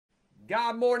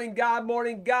God morning, God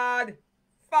morning, God.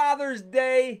 Father's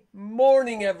Day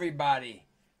morning, everybody.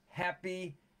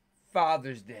 Happy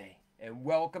Father's Day. And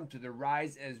welcome to the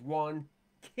Rise as One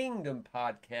Kingdom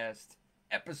Podcast,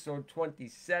 episode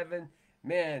 27.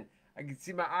 Man, I can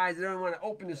see my eyes. I don't want to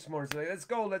open this morning. So like, let's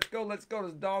go, let's go, let's go.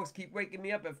 Those dogs keep waking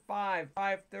me up at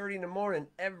 5:30 in the morning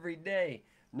every day.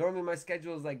 Normally my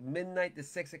schedule is like midnight to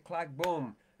 6 o'clock,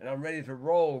 boom, and I'm ready to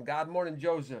roll. God morning,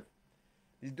 Joseph.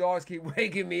 These dogs keep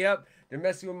waking me up. They're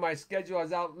messing with my schedule. I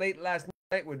was out late last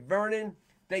night with Vernon.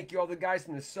 Thank you all the guys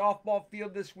from the softball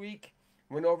field this week.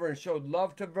 Went over and showed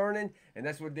love to Vernon, and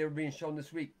that's what they were being shown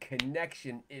this week.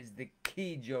 Connection is the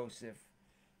key, Joseph.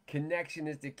 Connection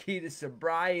is the key to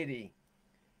sobriety.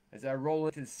 As I roll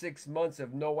into 6 months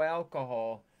of no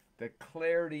alcohol, the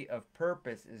clarity of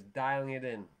purpose is dialing it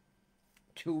in.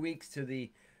 2 weeks to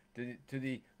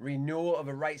the renewal of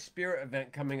a Right Spirit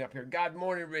event coming up here. God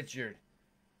morning, Richard.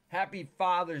 Happy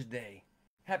Father's Day.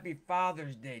 Happy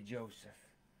Father's Day, Joseph.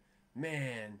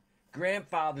 Man,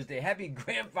 Grandfather's Day. Happy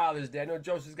Grandfather's Day. I know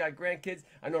Joseph's got grandkids.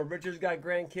 I know Richard's got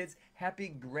grandkids. Happy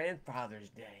Grandfather's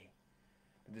Day.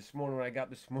 But this morning when I got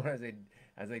this morning,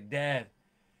 I was like, Dad,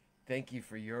 thank you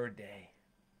for your day.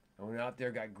 I went out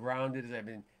there, got grounded as I've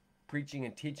been preaching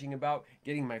and teaching about,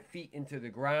 getting my feet into the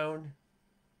ground.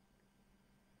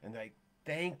 And I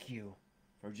thank you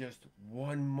for just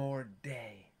one more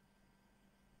day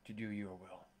to do your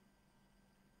will.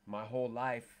 My whole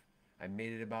life, I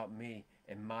made it about me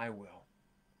and my will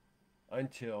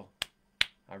until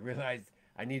I realized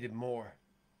I needed more.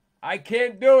 I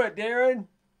can't do it, Darren.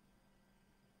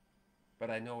 But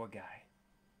I know a guy.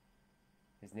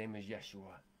 His name is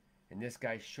Yeshua. And this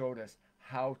guy showed us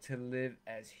how to live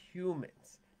as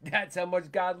humans. That's how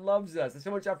much God loves us. That's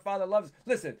how much our Father loves us.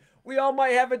 Listen, we all might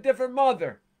have a different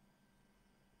mother,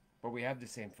 but we have the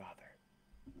same Father.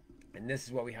 And this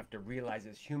is what we have to realize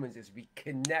as humans as we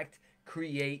connect,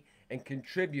 create, and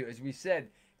contribute. As we said,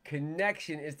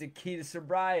 connection is the key to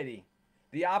sobriety.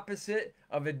 The opposite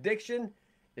of addiction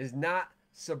is not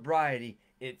sobriety.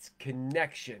 It's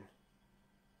connection.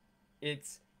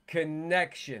 It's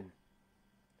connection.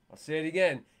 I'll say it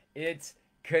again. It's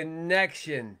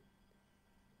connection.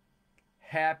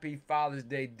 Happy Father's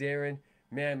Day, Darren.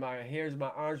 Man, my hairs, my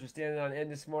arms were standing on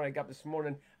end this morning. I got up this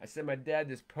morning. I sent my dad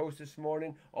this post this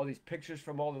morning. All these pictures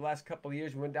from all the last couple of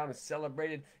years. We went down and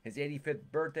celebrated his 85th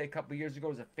birthday a couple of years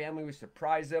ago. As a family, we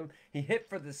surprised him. He hit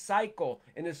for the cycle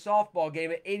in his softball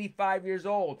game at 85 years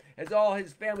old. As all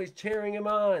his family's cheering him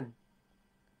on.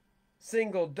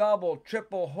 Single, double,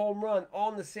 triple, home run,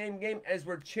 all in the same game as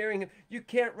we're cheering him. You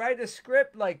can't write a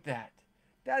script like that.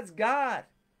 That's God.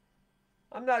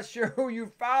 I'm not sure who you're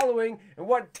following and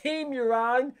what team you're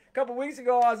on. A couple weeks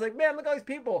ago, I was like, man, look at all these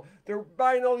people. They're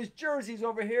buying all these jerseys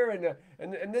over here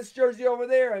and this jersey over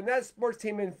there and that sports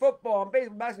team in football and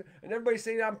baseball, basketball. And everybody's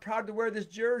saying I'm proud to wear this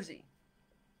jersey.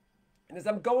 And as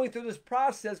I'm going through this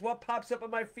process, what pops up on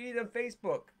my feed on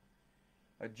Facebook?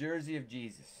 A jersey of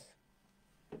Jesus.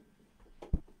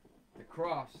 The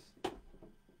cross.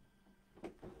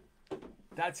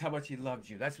 That's how much he loves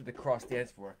you. That's what the cross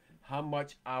stands for. How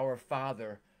much our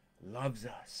Father loves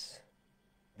us.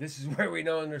 This is where we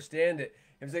don't understand it.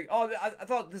 It was like, oh, I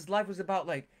thought this life was about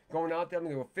like going out there. I'm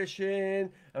going to go fishing.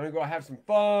 I'm going to go have some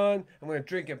fun. I'm going to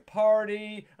drink and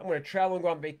party. I'm going to travel and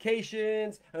go on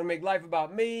vacations. I'm going to make life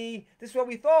about me. This is what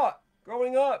we thought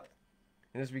growing up.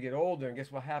 And as we get older, and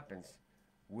guess what happens?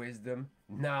 Wisdom,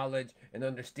 knowledge, and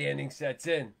understanding sets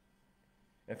in.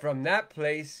 And from that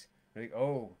place, we're like,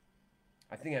 oh,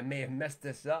 I think I may have messed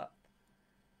this up.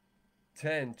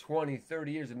 10, 20,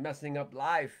 30 years of messing up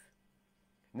life.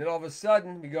 And then all of a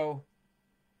sudden we go,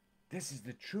 this is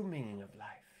the true meaning of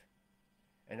life.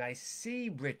 And I see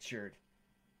Richard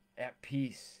at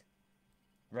peace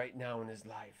right now in his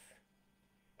life.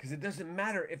 Because it doesn't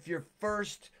matter if you're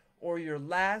first or you're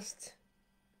last,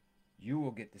 you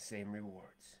will get the same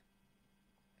rewards.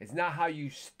 It's not how you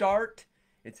start,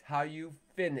 it's how you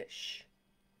finish.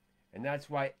 And that's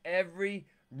why every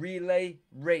relay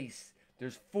race,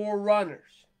 there's 4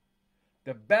 runners.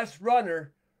 The best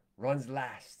runner runs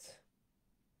last.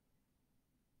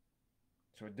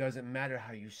 So it doesn't matter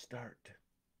how you start.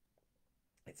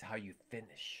 It's how you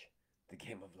finish the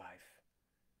game of life.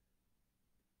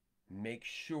 Make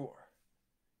sure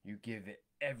you give it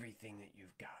everything that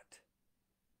you've got.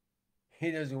 He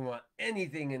doesn't want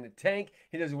anything in the tank.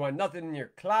 He doesn't want nothing in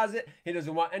your closet. He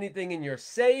doesn't want anything in your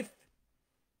safe.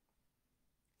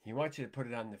 He wants you to put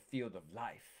it on the field of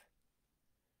life.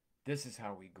 This is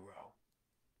how we grow.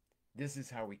 This is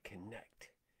how we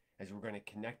connect. as we're going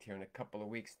to connect here in a couple of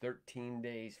weeks. 13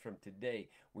 days from today,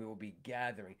 we will be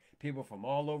gathering. People from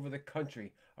all over the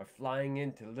country are flying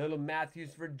into Little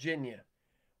Matthews, Virginia.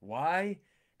 Why?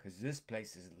 Because this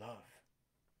place is love.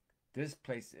 This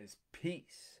place is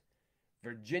peace.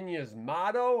 Virginia's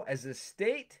motto as a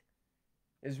state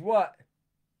is what?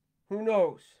 Who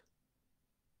knows?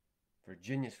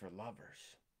 Virginia's for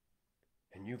lovers.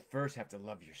 And you first have to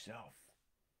love yourself.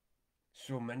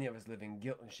 So many of us live in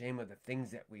guilt and shame of the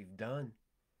things that we've done.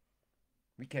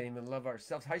 We can't even love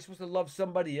ourselves. How are you supposed to love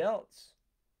somebody else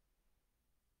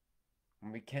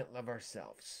when we can't love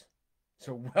ourselves?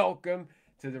 So welcome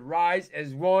to the Rise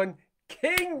as One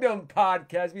Kingdom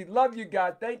podcast. We love you,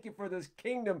 God. Thank you for this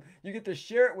kingdom. You get to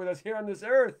share it with us here on this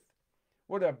earth.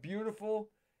 What a beautiful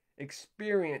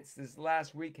experience this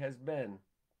last week has been.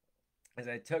 As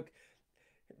I took,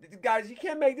 guys, you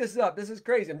can't make this up. This is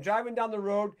crazy. I'm driving down the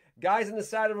road, guys on the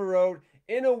side of a road,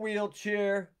 in a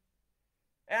wheelchair,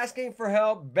 asking for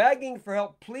help, begging for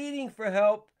help, pleading for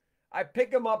help. I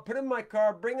pick him up, put him in my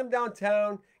car, bring him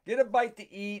downtown, get a bite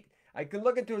to eat. I can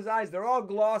look into his eyes. They're all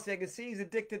glossy. I can see he's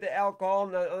addicted to alcohol.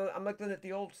 And I'm looking at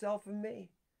the old self in me.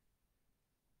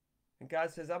 And God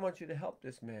says, I want you to help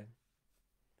this man.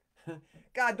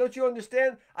 God, don't you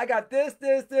understand? I got this,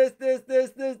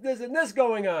 and this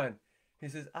going on. He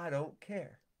says, I don't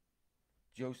care.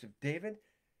 Joseph, David,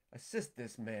 assist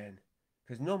this man,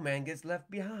 because no man gets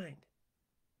left behind.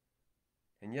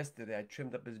 And yesterday I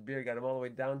trimmed up his beard, got him all the way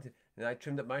down to, and I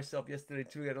trimmed up myself yesterday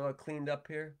too, got it all cleaned up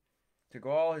here. Took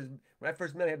all his, when I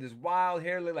first met him, he had this wild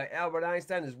hair, looked like Albert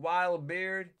Einstein, this wild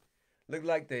beard. Looked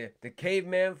like the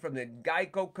caveman from the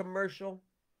Geico commercial.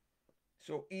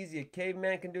 So easy a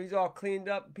caveman can do. He's all cleaned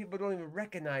up. People don't even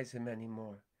recognize him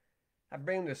anymore. I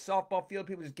bring him to the softball field.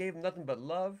 People just gave him nothing but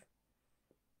love.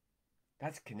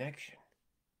 That's connection.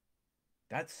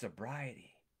 That's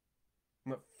sobriety.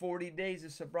 He went 40 days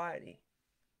of sobriety.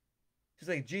 Just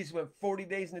like Jesus went 40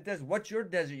 days in the desert. What's your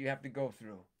desert you have to go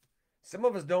through? Some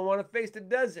of us don't want to face the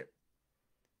desert.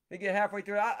 They get halfway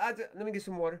through. Let me get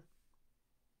some water.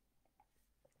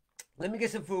 Let me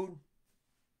get some food.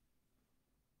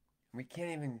 We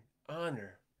can't even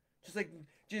honor. Just like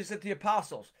Jesus said to the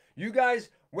apostles, you guys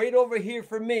wait over here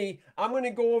for me. I'm going to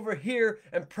go over here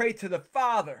and pray to the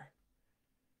Father.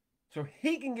 So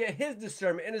he can get his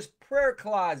discernment in his prayer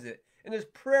closet, in his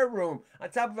prayer room, on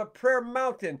top of a prayer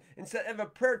mountain, instead of a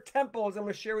prayer temple, as I'm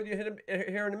going to share with you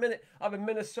here in a minute, up in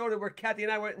Minnesota, where Kathy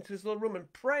and I went into this little room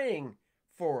and praying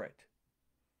for it.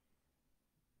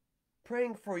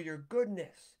 Praying for your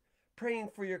goodness, praying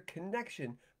for your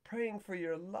connection, praying for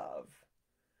your love.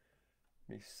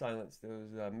 Let me silence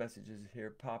those messages here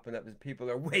popping up as people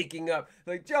are waking up.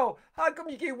 Like, Joe, how come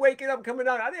you keep waking up, coming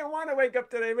out? I didn't want to wake up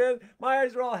today, man. My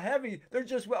eyes are all heavy. They're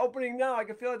just opening now. I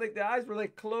can feel like the eyes were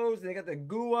like closed and they got the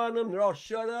goo on them. They're all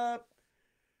shut up.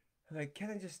 I'm like,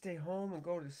 can I just stay home and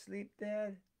go to sleep,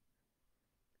 Dad?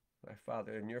 My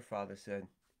father and your father said,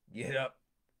 get up.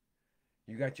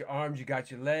 You got your arms, you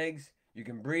got your legs. You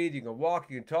can breathe, you can walk,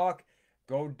 you can talk.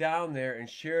 Go down there and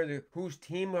share whose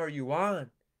team are you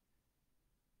on?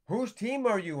 Whose team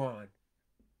are you on?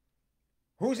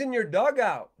 Who's in your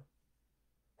dugout?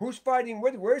 Who's fighting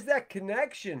with? Where's that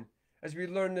connection? As we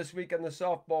learned this week on the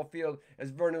softball field, as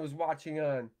Vernon was watching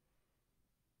on.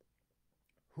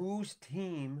 Whose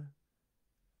team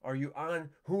are you on?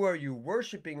 Who are you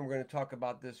worshiping? We're going to talk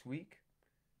about this week.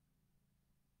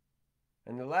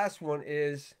 And the last one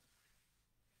is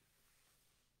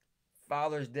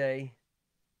Father's Day,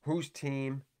 whose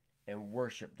team, and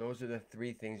worship. Those are the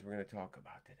three things we're going to talk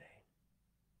about today.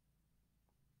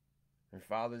 And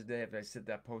Father's Day, after I sent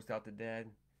that post out to Dad,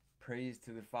 praise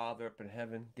to the Father up in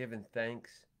heaven, giving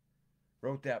thanks.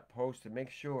 Wrote that post to make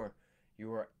sure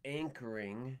you are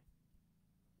anchoring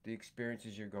the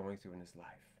experiences you're going through in this life.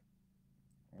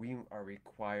 We are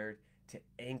required to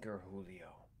anchor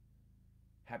Julio.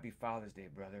 Happy Father's Day,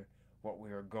 brother. What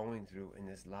we are going through in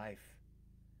this life.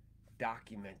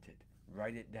 Document it.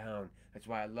 Write it down. That's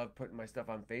why I love putting my stuff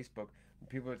on Facebook.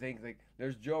 People think like,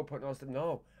 there's Joe putting all stuff.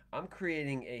 No, I'm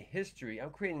creating a history. I'm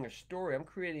creating a story. I'm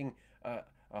creating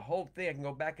a whole thing I can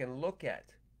go back and look at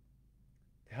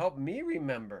to help me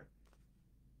remember.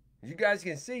 As you guys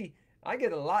can see, I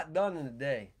get a lot done in a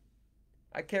day.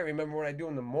 I can't remember what I do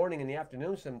in the morning and the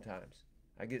afternoon sometimes.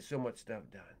 I get so much stuff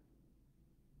done.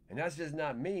 And that's just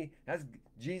not me. That's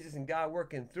Jesus and God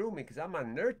working through me because I'm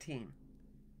on their team.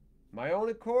 My own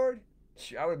accord,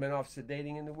 I would have been off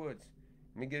sedating in the woods.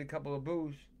 Let me get a couple of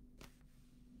booze.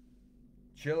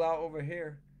 Chill out over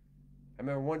here. I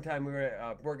remember one time we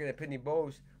were working at Pitney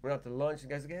Bowes, went out to lunch, and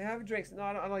the guys like, hey, have a drink. No,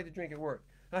 I don't like to drink at work.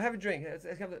 I'll have a drink.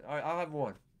 All right, I'll have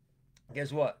one.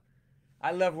 Guess what?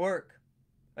 I left work.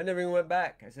 I never even went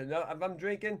back. I said, no, if I'm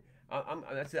drinking,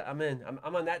 that's it. I'm in.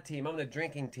 I'm on that team. I'm on the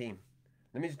drinking team.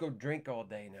 Let me just go drink all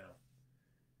day now.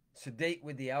 Sedate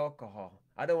with the alcohol.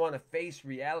 I don't want to face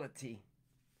reality.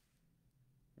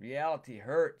 Reality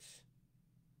hurts.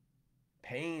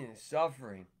 Pain and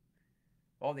suffering.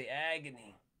 All the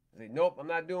agony. I say, nope, I'm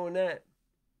not doing that.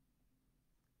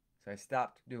 So I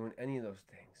stopped doing any of those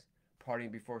things.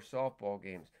 Partying before softball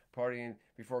games. Partying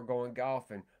before going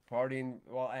golfing. Partying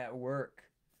while at work.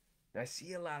 And I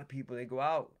see a lot of people, they go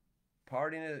out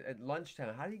partying at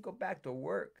lunchtime. How do you go back to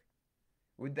work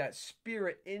with that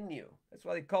spirit in you? That's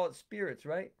why they call it spirits,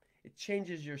 right? It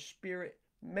changes your spirit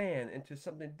man into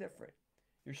something different.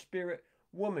 Your spirit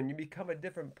woman, you become a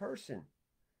different person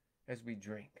as we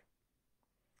drink.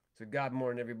 So God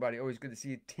morning, everybody. Always good to see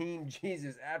you. Team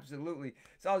Jesus, absolutely.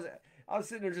 So I was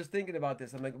sitting there just thinking about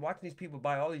this. I'm like watching these people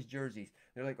buy all these jerseys.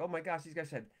 They're like, oh my gosh, these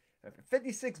guys had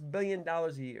 $56 billion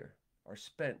a year are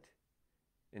spent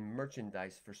in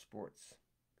merchandise for sports.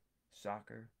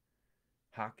 Soccer,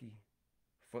 hockey,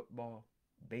 football,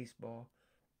 baseball,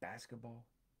 basketball.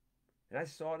 And I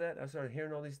saw that. I started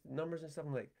hearing all these numbers and stuff.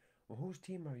 I'm like, well, whose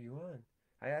team are you on?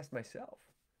 I asked myself.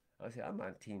 I said, I'm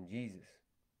on Team Jesus.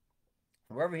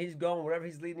 Wherever he's going, whatever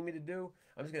he's leading me to do,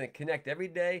 I'm just going to connect every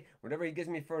day. Whatever he gives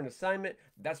me for an assignment,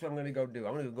 that's what I'm going to go do.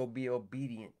 I'm going to go be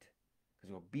obedient.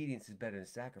 Because obedience is better than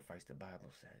sacrifice, the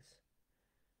Bible says.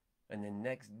 And the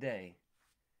next day,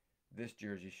 this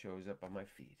jersey shows up on my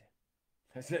feed.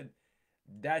 I said,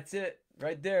 that's it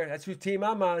right there. That's whose team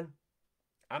I'm on.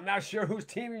 I'm not sure whose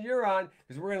team you're on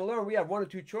because we're going to learn. We have one or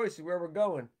two choices where we're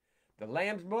going. The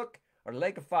Lamb's Book or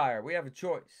Lake of Fire. We have a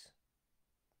choice.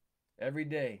 Every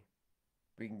day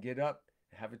we can get up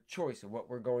and have a choice of what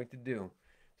we're going to do.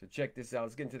 So check this out.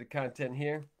 Let's get into the content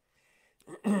here.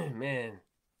 Man,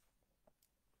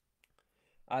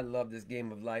 I love this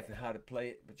game of life and how to play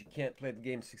it, but you can't play the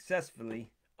game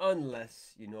successfully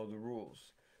unless you know the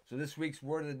rules. So this week's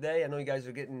word of the day, I know you guys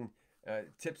are getting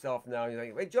tips off now. You're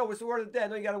like, wait, Joe, what's the word of the day? I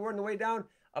know you got a word on the way down.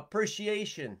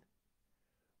 Appreciation.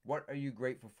 What are you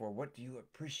grateful for? What do you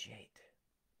appreciate?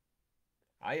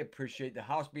 I appreciate the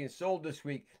house being sold this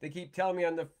week. They keep telling me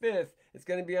on the 5th. It's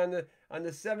going to be on the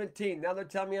 17th. Now they're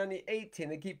telling me on the 18th.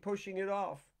 They keep pushing it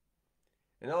off.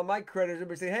 And all my creditors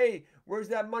will say, hey, where's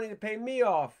that money to pay me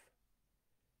off?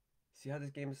 See how this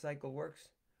game of cycle works?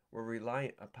 We're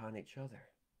reliant upon each other.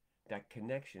 That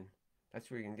connection, that's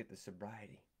where you can get the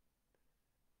sobriety.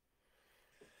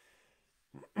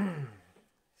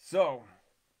 So,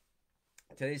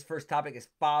 today's first topic is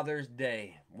Father's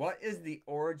Day. What is the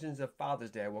origins of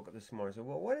Father's Day? I woke up this morning and said,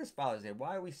 well, what is Father's Day?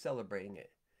 Why are we celebrating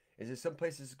it? Is it some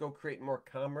places to go create more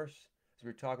commerce? As we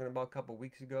were talking about a couple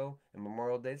weeks ago in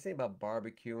Memorial Day. This ain't about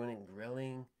barbecuing and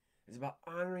grilling. It's about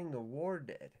honoring the war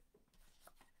dead.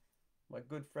 My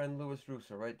good friend Louis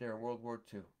Russo right there in World War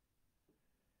II.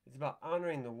 It's about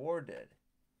honoring the war dead.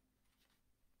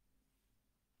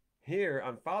 Here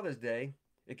on Father's Day,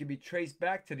 it can be traced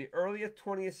back to the earliest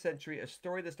 20th century, a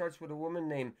story that starts with a woman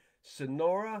named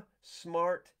Sonora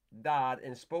Smart Dodd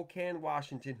in Spokane,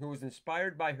 Washington, who was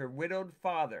inspired by her widowed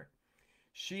father.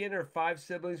 She and her 5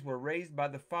 siblings were raised by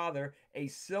the father, a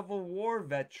Civil War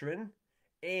veteran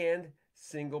and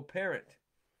single parent.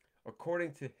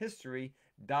 According to history,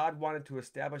 Dodd wanted to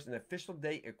establish an official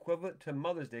day equivalent to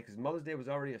Mother's Day, because Mother's Day was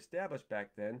already established back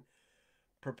then,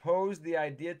 proposed the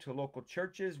idea to local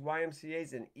churches,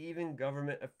 YMCAs, and even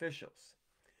government officials.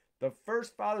 The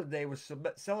first Father's Day was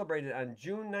celebrated on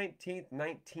June 19th,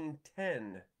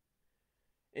 1910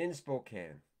 in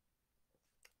Spokane.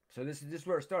 So this is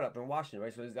where it started up in Washington,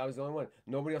 right? So I was the only one.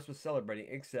 Nobody else was celebrating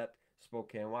except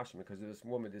Spokane, Washington, because this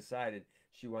woman decided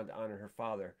she wanted to honor her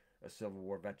father, a Civil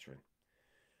War veteran.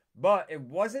 But it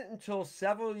wasn't until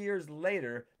several years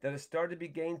later that it started to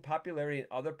gain popularity in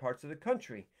other parts of the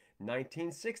country.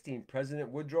 1916, President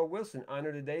Woodrow Wilson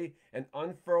honored the day and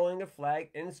unfurling a flag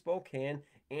in Spokane,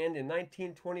 and in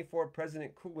 1924,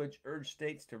 President Coolidge urged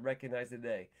states to recognize the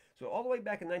day. So all the way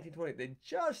back in 1920, they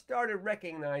just started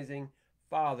recognizing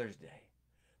Father's Day.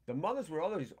 The mothers were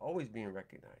always being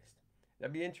recognized.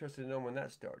 I'd be interested to know when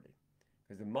that started.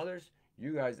 Because the mothers,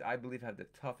 you guys, I believe, have the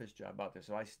toughest job out there.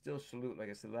 So I still salute, like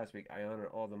I said last week, I honor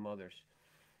all the mothers.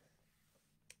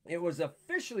 It was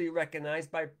officially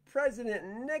recognized by President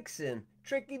Nixon,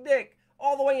 Tricky Dick,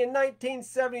 all the way in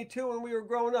 1972 when we were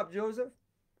growing up, Joseph.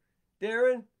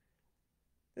 Darren,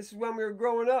 this is when we were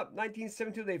growing up,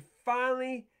 1972. They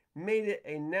finally made it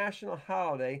a national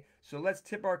holiday. So let's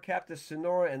tip our cap to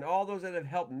Sonora and all those that have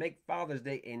helped make Father's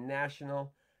Day a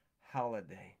national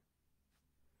holiday.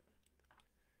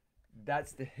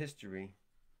 That's the history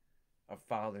of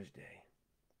Father's Day.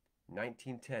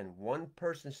 1910, one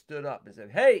person stood up and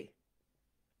said, "Hey,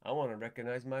 I want to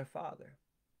recognize my father."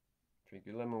 Drink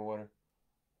your lemon water.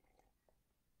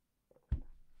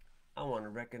 I want to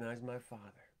recognize my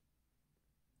father.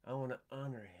 I want to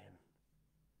honor him.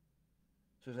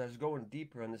 So as I was going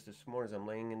deeper on this morning, as I'm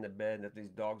laying in the bed, and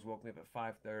these dogs woke me up at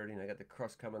 5:30, and I got the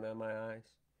crust coming out of my eyes,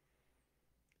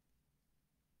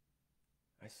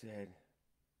 I said,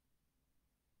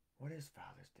 what is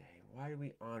Father's Day? Why do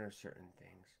we honor certain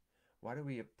things? Why do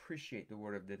we appreciate the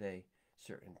word of the day,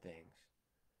 certain things?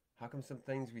 How come some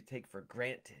things we take for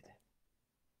granted?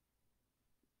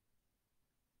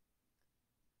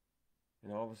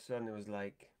 And all of a sudden it was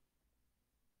like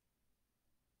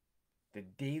the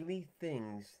daily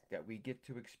things that we get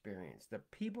to experience, the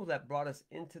people that brought us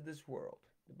into this world.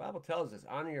 The Bible tells us,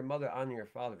 honor your mother, honor your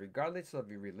father, regardless of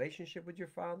your relationship with your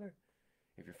father.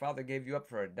 If your father gave you up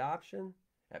for adoption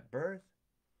at birth,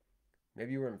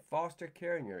 maybe you were in foster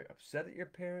care and you're upset at your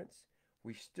parents,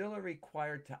 we still are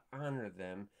required to honor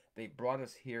them. They brought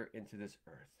us here into this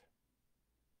earth.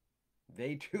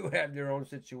 They too have their own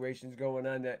situations going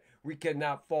on that we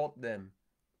cannot fault them.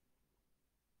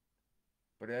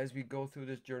 But as we go through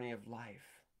this journey of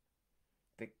life,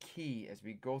 the key as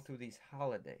we go through these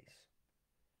holidays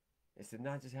is to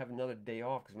not just have another day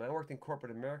off. Because when I worked in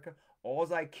corporate America,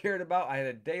 all I cared about, I had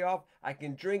a day off, I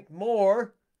can drink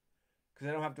more because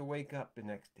I don't have to wake up the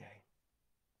next day.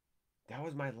 That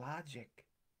was my logic.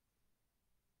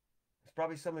 It's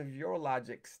probably some of your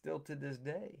logic still to this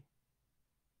day.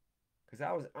 Because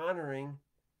I was honoring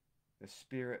the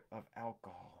spirit of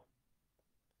alcohol,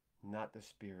 not the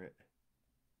spirit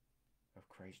of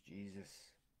Christ Jesus.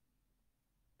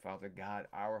 Father God,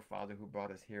 our Father who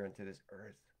brought us here into this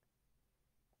earth,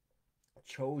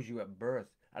 chose you at birth.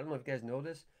 I don't know if you guys know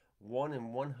this. 1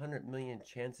 in 100 million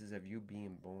chances of you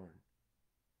being born.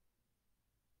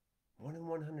 1 in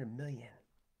 100 million.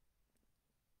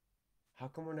 How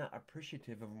come we're not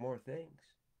appreciative of more things?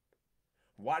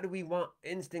 Why do we want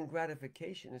instant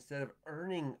gratification instead of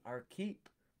earning our keep?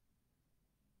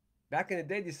 Back in the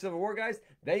day, these Civil War guys,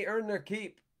 they earned their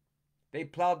keep. They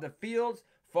plowed the fields,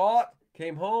 fought,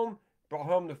 came home, brought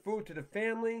home the food to the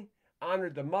family,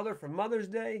 honored the mother for Mother's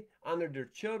Day, honored their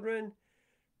children,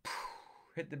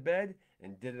 hit the bed,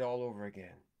 and did it all over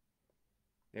again.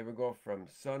 They would go from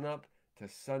sun up to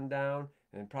sundown,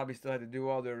 and probably still had to do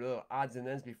all their little odds and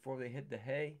ends before they hit the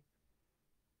hay.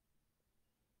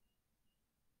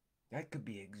 That could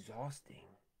be exhausting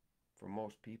for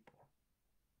most people.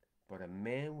 But a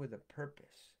man with a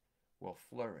purpose will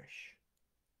flourish.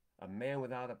 A man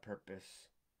without a purpose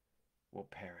will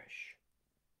perish.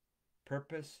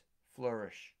 Purpose,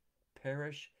 flourish.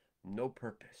 Perish, no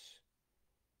purpose.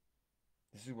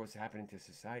 This is what's happening to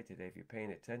society today if you're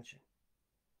paying attention.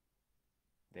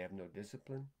 They have no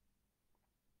discipline.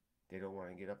 They don't want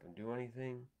to get up and do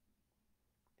anything.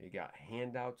 They got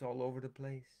handouts all over the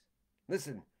place.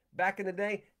 Listen, back in the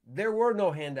day, there were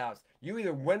no handouts. You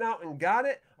either went out and got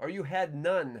it or you had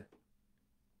none.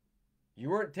 You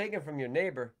weren't taken from your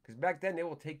neighbor because back then they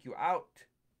will take you out.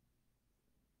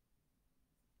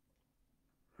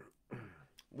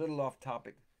 Little off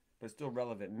topic, but still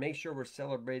relevant. Make sure we're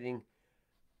celebrating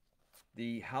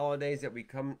the holidays that we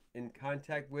come in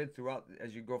contact with throughout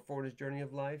as you go forward this journey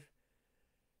of life.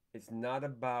 It's not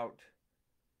about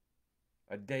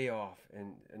a day off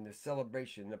and the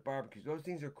celebration, the barbecues. Those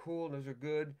things are cool. Those are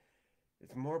good.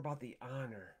 It's more about the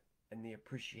honor and the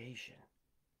appreciation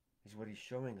is what he's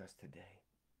showing us today.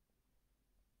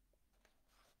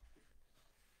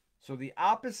 So the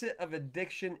opposite of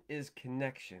addiction is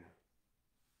connection.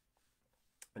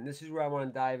 And this is where I want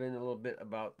to dive in a little bit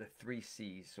about the 3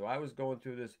 C's. So I was going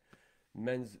through this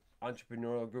men's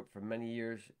entrepreneurial group for many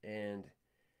years, and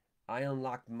I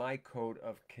unlocked my code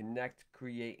of connect,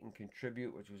 create, and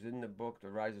contribute, which was in the book, The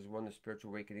Rise as One, The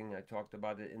Spiritual Awakening. I talked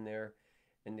about it in there.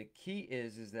 And the key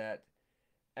is that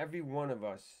every one of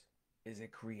us is a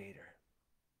creator.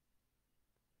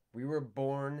 We were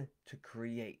born to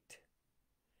create.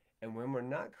 And when we're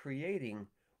not creating,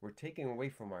 we're taking away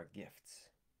from our gifts.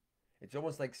 It's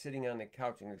almost like sitting on the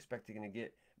couch and expecting to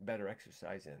get better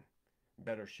exercise in,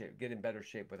 better shape, get in better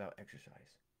shape without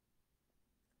exercise.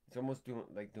 It's almost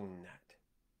like doing that.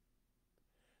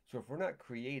 So if we're not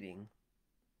creating,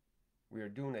 we are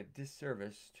doing a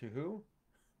disservice to who?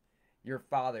 Your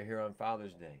father here on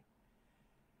Father's Day.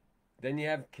 Then you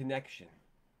have connection.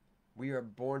 We are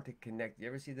born to connect. You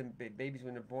ever see the babies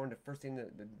when they're born, the first thing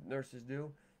the nurses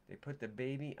do? They put the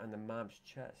baby on the mom's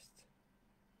chest.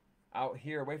 Out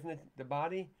here, away from the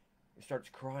body, it starts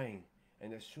crying.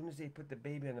 And as soon as they put the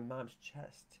baby on the mom's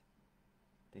chest,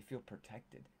 they feel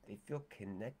protected. They feel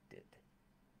connected.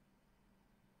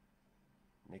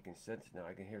 Making sense now.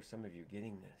 I can hear some of you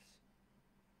getting this.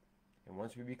 And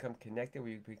once we become connected,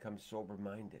 we become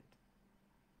sober-minded.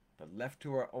 But left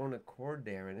to our own accord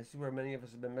there, and this is where many of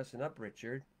us have been messing up,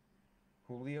 Richard,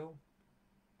 Julio.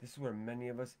 This is where many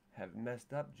of us have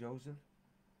messed up, Joseph.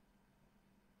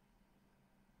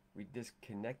 We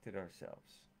disconnected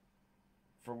ourselves.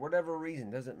 For whatever reason,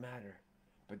 doesn't matter.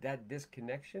 But that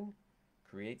disconnection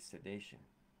creates sedation.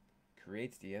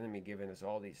 Creates the enemy giving us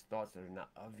all these thoughts that are not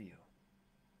of you.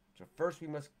 So first we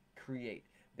must create.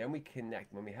 Then we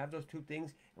connect. When we have those two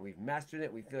things and we've mastered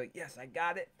it, we feel like, yes, I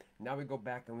got it. Now we go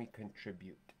back and we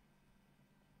contribute.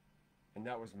 And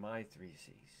that was my 3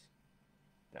 C's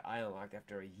that I unlocked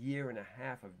after a year and a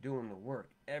half of doing the work.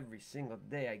 Every single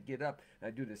day I get up and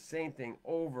I do the same thing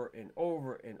over and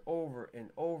over and over and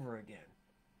over again.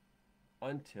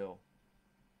 Until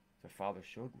the Father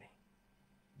showed me,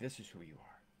 this is who you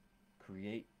are.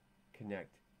 Create,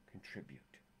 connect, contribute.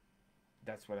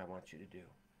 That's what I want you to do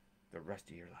the rest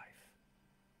of your life.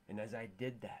 And as I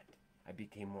did that, I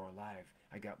became more alive.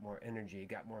 I got more energy. I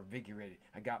got more invigorated.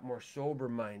 I got more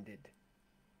sober-minded.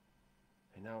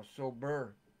 And now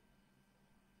sober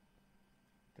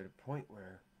to the point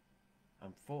where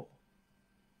I'm full.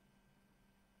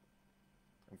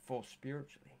 I'm full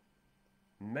spiritually,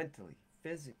 mentally,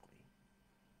 physically.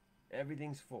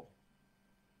 Everything's full.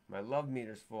 My love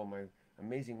meter's full. My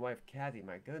amazing wife, Kathy,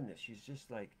 my goodness, she's just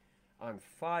like on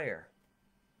fire.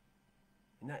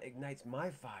 And that ignites my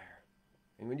fire.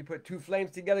 And when you put two flames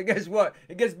together, guess what?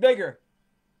 It gets bigger.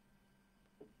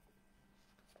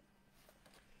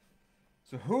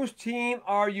 So whose team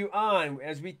are you on?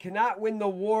 As we cannot win the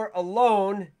war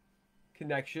alone,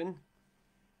 connection,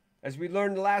 as we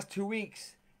learned the last 2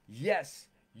 weeks, yes,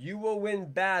 you will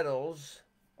win battles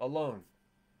alone,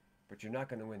 but you're not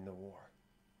going to win the war.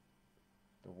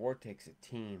 The war takes a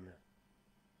team.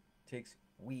 It takes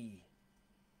we.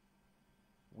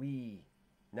 We,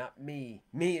 not me.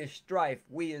 Me is strife.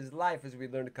 We is life, as we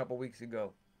learned a couple weeks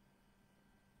ago.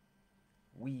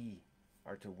 We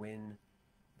are to win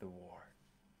the war.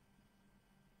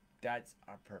 That's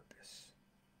our purpose.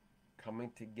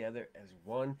 Coming together as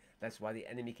one. That's why the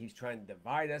enemy keeps trying to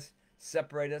divide us,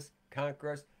 separate us,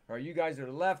 conquer us. Or you guys are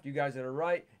the left, you guys are the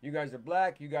right, you guys are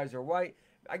black, you guys are white.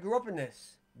 I grew up in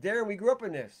this. Darren, we grew up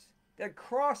in this. They had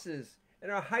crosses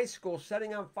in our high school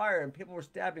setting on fire and people were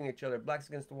stabbing each other, blacks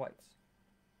against the whites.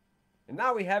 And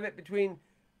now we have it between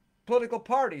political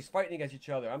parties fighting against each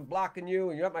other. I'm blocking you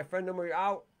and you're not my friend no more, you're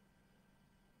out.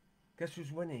 Guess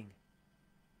who's winning?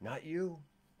 Not you.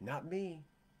 Not me.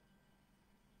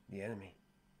 The enemy.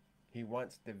 He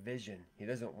wants division. He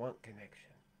doesn't want connection.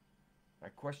 My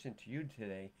question to you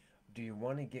today, do you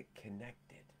want to get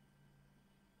connected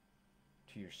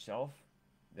to yourself,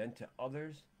 then to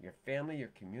others, your family, your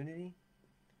community?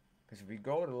 Because if we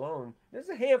go it alone, there's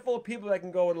a handful of people that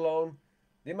can go it alone.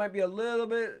 They might be a little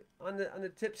bit on the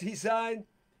tipsy side,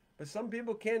 but some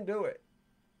people can do it.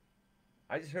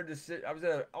 I just heard this. I was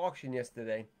at an auction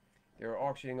yesterday. They were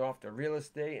auctioning off the real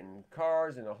estate and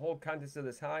cars and the whole contents of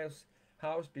this house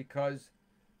because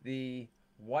the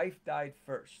wife died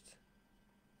first.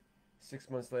 6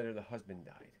 months later, the husband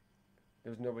died.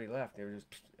 There was nobody left. They were just,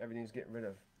 everything was getting rid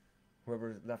of. Whoever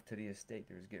was left to the estate,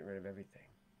 they was getting rid of everything.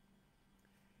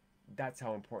 That's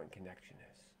how important connection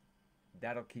is.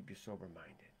 That'll keep you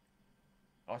sober-minded.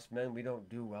 Us men, we don't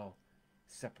do well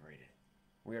separated.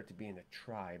 We are to be in a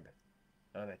tribe,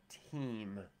 on a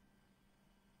team.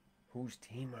 Whose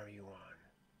team are you on?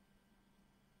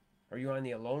 Are you on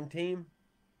the alone team?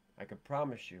 I can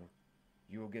promise you,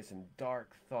 you will get some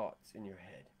dark thoughts in your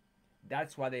head.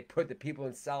 That's why they put the people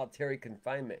in solitary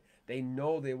confinement. They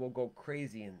know they will go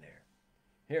crazy in there.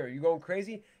 Here, are you going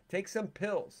crazy? Take some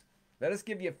pills. Let us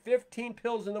give you 15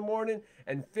 pills in the morning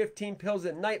and 15 pills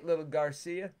at night, little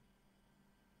Garcia.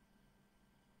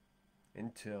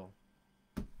 Until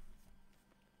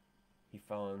he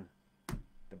found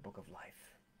the book of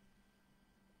life.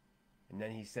 And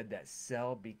then he said that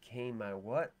cell became my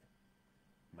what?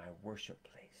 My worship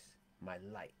place, my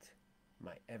light,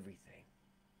 my everything.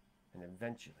 And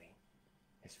eventually,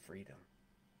 his freedom.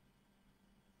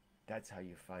 That's how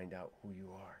you find out who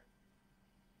you are.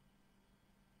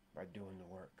 By doing the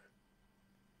work.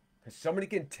 Because somebody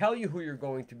can tell you who you're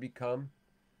going to become.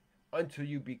 Until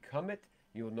you become it,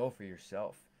 you'll know for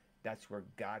yourself. That's where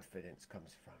Godfidence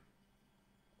comes from.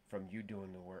 From you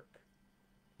doing the work.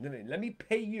 Let me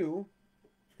pay you.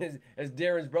 As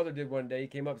Darren's brother did one day, he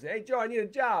came up and said, "Hey, Joe, I need a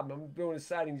job. I'm doing a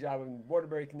siding job in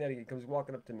Waterbury, Connecticut." He comes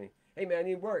walking up to me. "Hey, man, I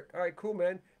need work." "All right, cool,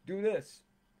 man. Do this."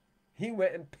 He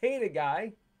went and paid a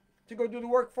guy to go do the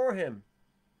work for him.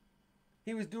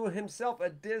 He was doing himself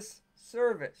a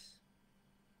disservice.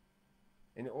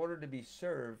 In order to be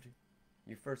served,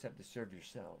 you first have to serve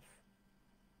yourself.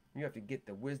 You have to get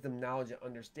the wisdom, knowledge, and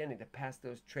understanding to pass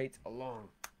those traits along.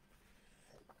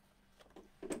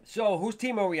 So, whose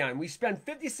team are we on? We spend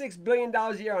 $56 billion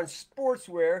a year on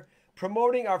sportswear,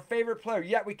 promoting our favorite player,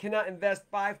 yet we cannot invest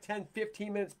 5, 10,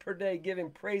 15 minutes per day giving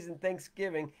praise and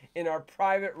thanksgiving in our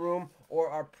private room or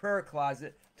our prayer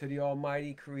closet to the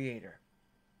Almighty Creator,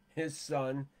 His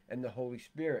Son, and the Holy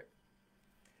Spirit.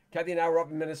 Kathy and I were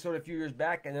up in Minnesota a few years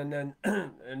back, and then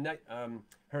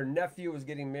her nephew was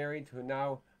getting married to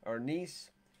now our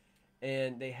niece,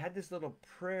 and they had this little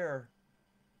prayer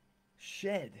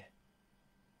shed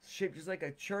shaped just like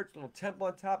a church, little temple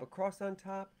on top, a cross on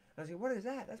top. I was like, what is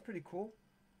that? That's pretty cool.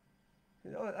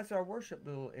 You know, that's our worship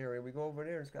little area. We go over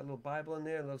there, it's got a little Bible in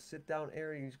there, a little sit-down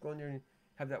area. You just go in there and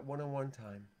have that one-on-one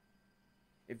time.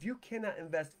 If you cannot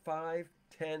invest 5,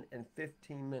 10, and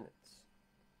 15 minutes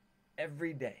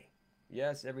every day,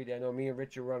 yes, every day. I know me and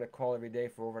Richard were on a call every day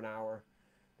for over an hour.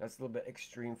 That's a little bit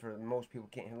extreme for most people,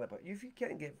 can't handle it. But if you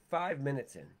can't get 5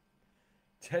 minutes in,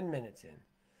 10 minutes in,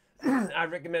 I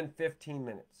recommend 15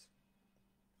 minutes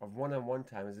of one-on-one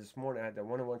time. As this morning, I had that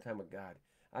one-on-one time with God.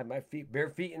 I had my feet, bare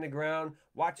feet in the ground,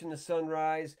 watching the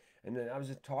sunrise, and then I was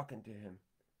just talking to Him.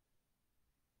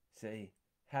 Say,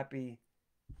 happy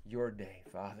your day,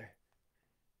 Father,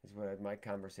 is what my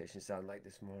conversation sounded like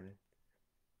this morning.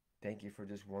 Thank you for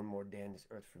just one more day on this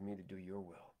earth for me to do your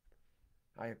will.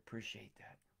 I appreciate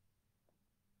that.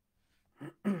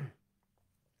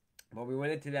 Well, we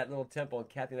went into that little temple, and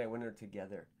Kathy and I went in there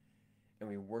together, and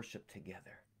we worshiped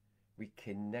together. We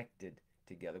connected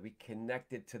together. We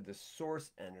connected to the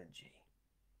source energy.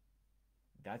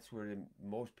 That's where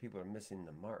most people are missing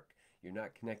the mark. You're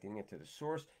not connecting it to the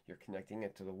source. You're connecting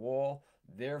it to the wall.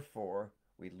 Therefore,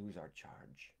 we lose our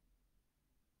charge.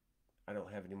 I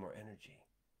don't have any more energy.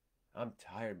 I'm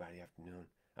tired by the afternoon.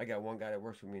 I got one guy that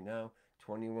works with me now,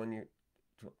 20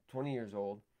 years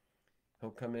old. He'll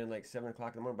come in like 7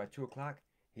 o'clock in the morning. By 2 o'clock,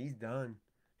 he's done.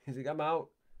 He's like, I'm out.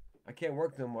 I can't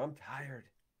work no more. I'm tired.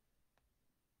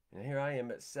 And here I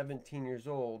am at 17 years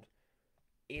old,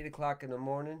 8 o'clock in the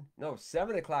morning. No,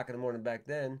 7 o'clock in the morning back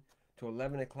then to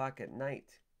 11 o'clock at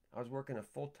night. I was working a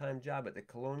full-time job at the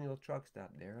Colonial Truck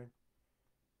Stop, Darren.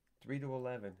 3 to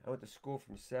 11. I went to school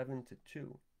from 7 to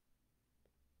 2.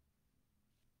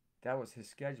 That was his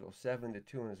schedule, 7 to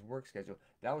 2 in his work schedule.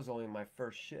 That was only my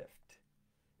first shift.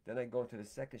 Then I go into the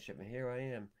second shift, and here I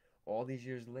am all these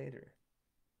years later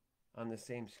on the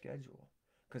same schedule.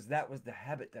 Because that was the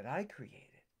habit that I created.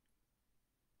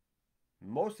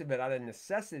 Most of it out of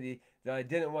necessity that I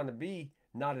didn't want to be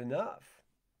not enough.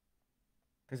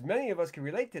 Because many of us can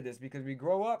relate to this because we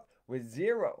grow up with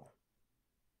zero.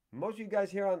 Most of you guys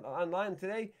here online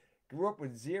today grew up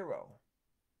with zero.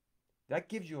 That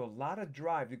gives you a lot of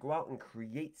drive to go out and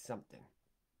create something.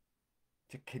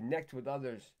 To connect with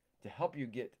others, to help you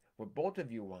get what both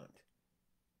of you want.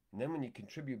 And then when you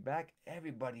contribute back,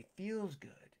 everybody feels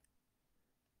good.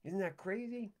 Isn't that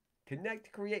crazy?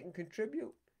 Connect, create, and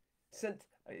contribute. Sent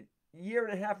a year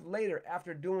and a half later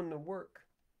after doing the work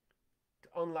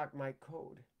to unlock my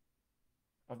code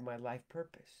of my life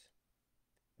purpose.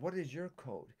 What is your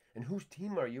code? And whose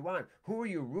team are you on? Who are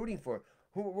you rooting for?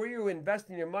 Where are you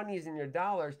investing your monies and your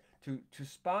dollars to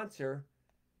sponsor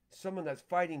someone that's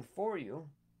fighting for you?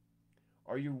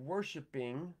 Are you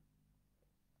worshiping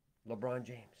LeBron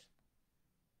James,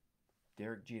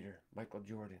 Derek Jeter, Michael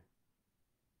Jordan,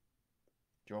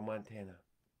 Joe Montana?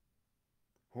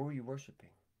 Who are you worshiping?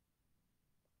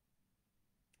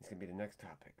 It's going to be the next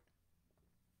topic.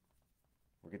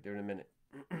 We'll get there in a minute.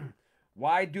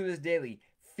 Why do this daily?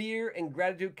 Fear and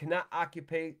gratitude cannot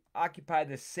occupy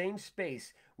the same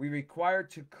space. We require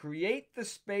to create the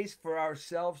space for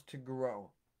ourselves to grow.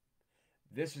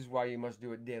 This is why you must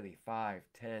do it daily. 5,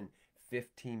 10,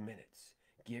 15 minutes.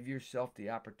 Give yourself the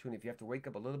opportunity. If you have to wake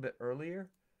up a little bit earlier,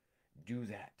 do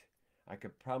that. I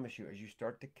could promise you, as you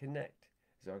start to connect,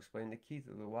 as I explained to Keith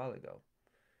a little while ago,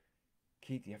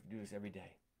 Keith, you have to do this every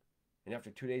day. And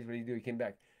after 2 days, what did he do? He came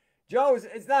back. Joe,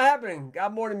 it's not happening.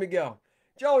 God morning, Miguel.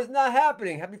 Joe, it's not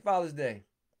happening. Happy Father's Day.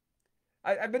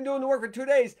 I've been doing the work for 2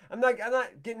 days. I'm not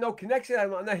getting no connection.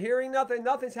 I'm not hearing nothing.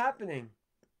 Nothing's happening.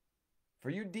 For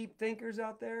you deep thinkers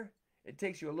out there, it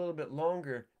takes you a little bit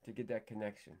longer to get that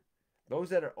connection. Those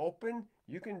that are open,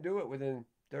 you can do it within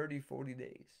 30, 40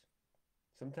 days.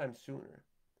 Sometimes sooner.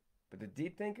 But the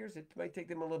deep thinkers, it might take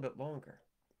them a little bit longer.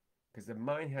 Because the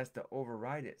mind has to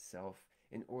override itself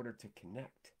in order to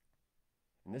connect.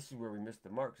 And this is where we miss the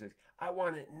mark. It's like, I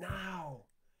want it now.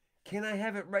 Can I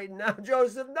have it right now,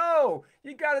 Joseph? No.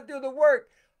 You got to do the work.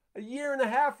 1.5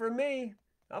 years for me.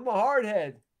 I'm a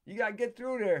hardhead. You got to get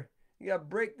through there. You got to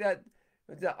break that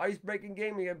It's that ice breaking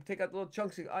game. You got to take out the little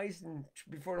chunks of ice and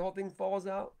before the whole thing falls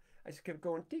out. I just kept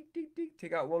going, tick, tick, tick,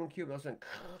 take out one cube. All of a sudden,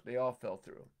 they all fell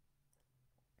through.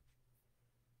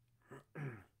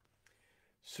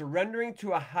 Surrendering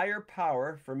to a higher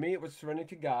power, for me it was surrendering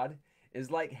to God,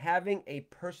 is like having a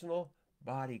personal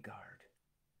bodyguard.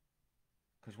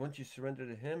 Because once you surrender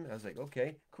to him, I was like,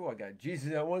 okay, cool. I got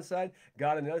Jesus on one side,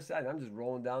 God on the other side, and I'm just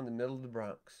rolling down the middle of the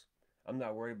Bronx. I'm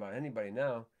not worried about anybody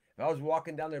now. If I was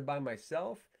walking down there by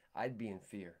myself, I'd be in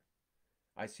fear.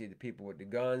 I see the people with the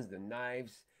guns, the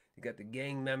knives, you got the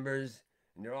gang members,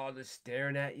 and they're all just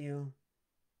staring at you,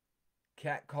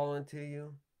 cat calling to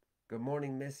you, good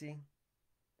morning, Missy.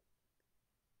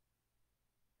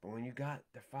 But when you got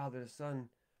the Father, the Son,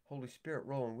 Holy Spirit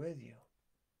rolling with you,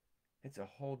 it's a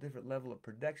whole different level of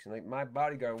protection. Like my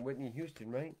bodyguard, Whitney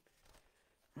Houston, right?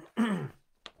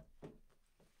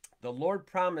 The Lord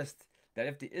promised that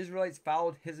if the Israelites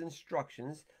followed his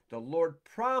instructions, the Lord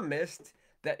promised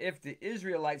that if the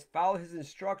Israelites followed his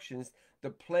instructions, the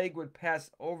plague would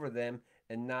pass over them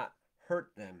and not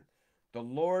hurt them. The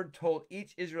Lord told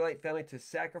each Israelite family to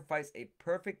sacrifice a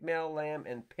perfect male lamb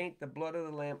and paint the blood of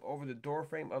the lamb over the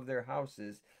doorframe of their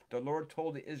houses. The Lord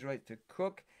told the Israelites to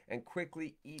cook and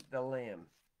quickly eat the lamb.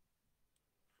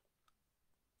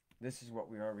 This is what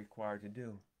we are required to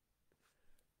do.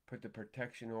 Put the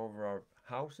protection over our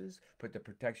houses, put the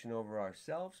protection over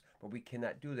ourselves, but we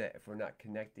cannot do that if we're not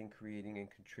connecting, creating, and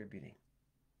contributing.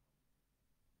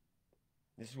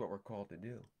 This is what we're called to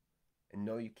do. And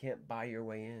no, you can't buy your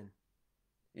way in.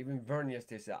 Even Vernon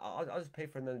yesterday said, I'll just pay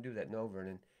for them to do that. No,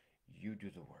 Vernon, you do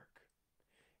the work.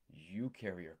 You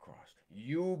carry your cross.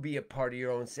 You be a part of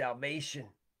your own salvation.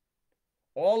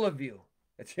 All of you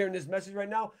that's hearing this message right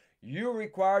now, you're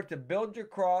required to build your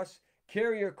cross,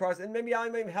 carry your cross, and maybe I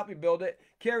may help you build it,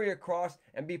 carry your cross,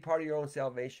 and be part of your own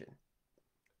salvation.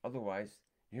 Otherwise,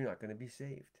 you're not going to be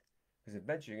saved. Because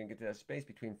eventually you're going to get to that space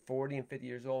between 40 and 50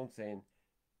 years old saying,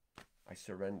 I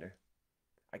surrender.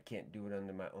 I can't do it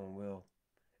under my own will.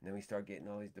 And then we start getting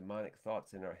all these demonic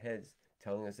thoughts in our heads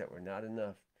telling us that we're not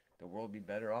enough. The world would be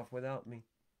better off without me.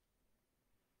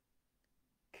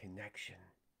 Connection,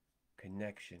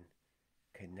 connection,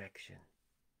 connection.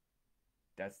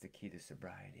 That's the key to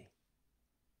sobriety.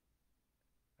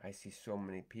 I see so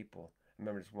many people. I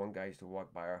remember this one guy used to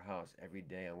walk by our house every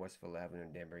day on Westville Avenue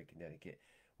in Danbury, Connecticut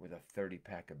with a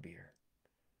 30-pack of beer,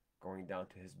 going down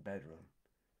to his bedroom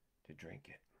to drink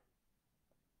it.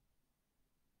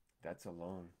 That's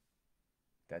alone.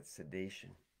 That's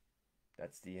sedation.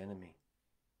 That's the enemy.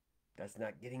 That's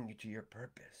not getting you to your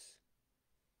purpose.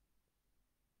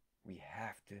 We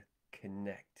have to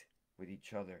connect with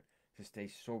each other to stay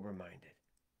sober-minded,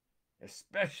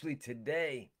 especially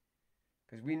today,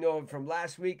 because we know from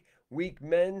last week, weak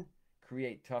men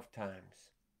create tough times,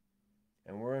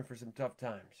 and we're in for some tough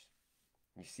times.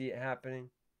 You see it happening,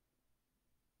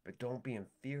 but don't be in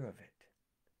fear of it.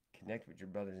 Connect with your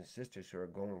brothers and sisters who are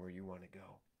going where you want to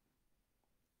go.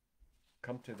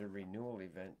 Come to the renewal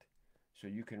event so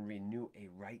you can renew a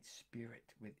right spirit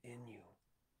within you.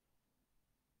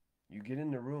 You get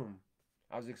in the room.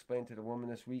 I was explaining to the woman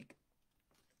this week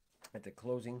at the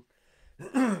closing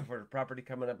for the property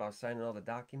coming up. I was signing all the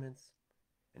documents.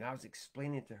 And I was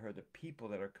explaining to her the people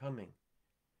that are coming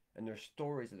and their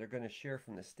stories that they're going to share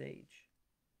from the stage.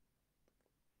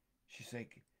 She's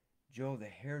like, Joe, the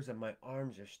hairs on my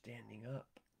arms are standing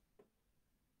up.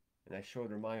 And I showed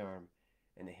her my arm,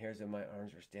 and the hairs on my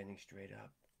arms were standing straight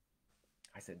up.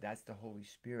 I said, that's the Holy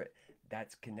Spirit.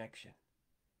 That's connection.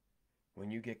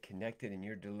 When you get connected and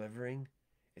you're delivering,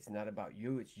 it's not about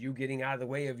you. It's you getting out of the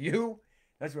way of you.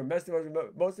 That's where most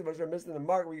of us are missing the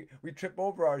mark. We trip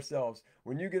over ourselves.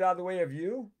 When you get out of the way of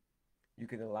you, you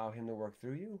can allow him to work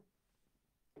through you.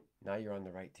 Now you're on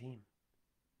the right team.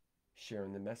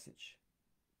 Sharing the message.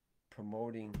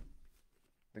 Promoting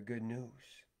the good news.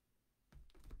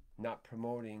 Not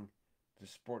promoting the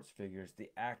sports figures, the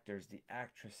actors, the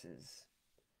actresses.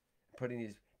 Putting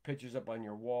these pictures up on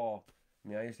your wall. I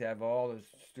mean, I used to have all those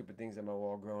stupid things on my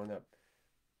wall growing up.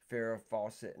 Farrah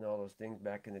Fawcett and all those things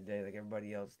back in the day like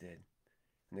everybody else did.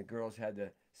 And the girls had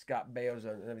the Scott Bales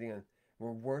and everything.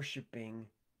 We're worshiping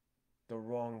the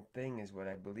wrong thing is what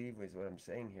I believe is what I'm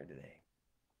saying here today.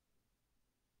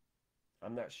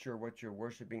 I'm not sure what you're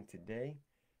worshiping today,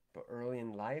 but early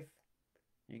in life,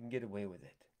 you can get away with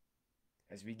it.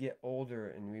 As we get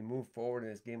older and we move forward in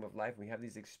this game of life, we have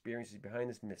these experiences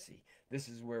behind us, Missy. This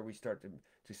is where we start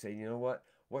to say, you know what?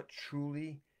 What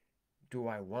truly do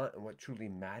I want and what truly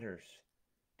matters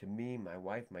to me, my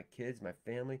wife, my kids, my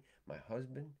family, my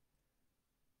husband?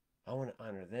 I want to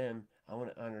honor them. I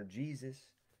want to honor Jesus.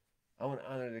 I want to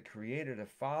honor the Creator, the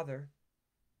Father.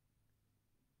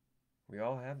 We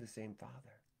all have the same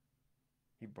Father.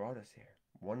 He brought us here.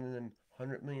 One in them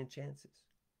 100 million chances.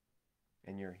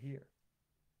 And you're here.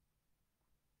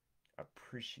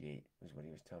 Appreciate is what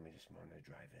he was telling me this morning to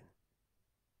drive in.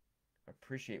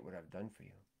 Appreciate what I've done for you.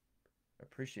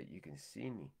 Appreciate you can see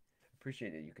me.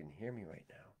 Appreciate that you can hear me right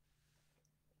now.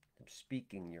 I'm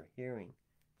speaking, you're hearing.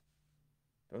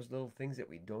 Those little things that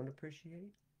we don't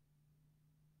appreciate,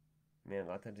 man, a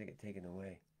lot of times they get taken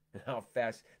away. And how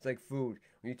fast, it's like food.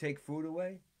 When you take food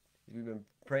away, we've been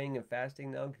praying and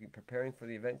fasting now, preparing for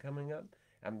the event coming up.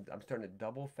 I'm starting to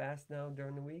double fast now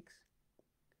during the weeks.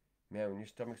 Man, when your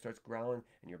stomach starts growling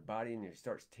and your body and it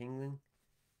starts tingling,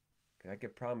 because I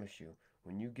can promise you,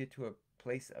 when you get to a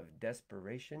place of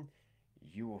desperation,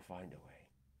 you will find a way.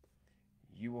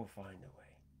 You will find a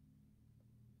way.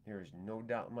 There is no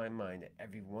doubt in my mind that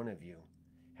every one of you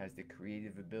has the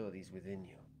creative abilities within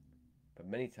you. But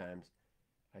many times,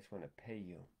 I just want to pay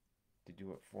you to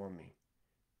do it for me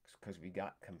because we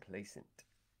got complacent.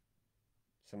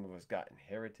 Some of us got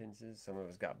inheritances. Some of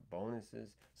us got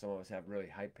bonuses. Some of us have really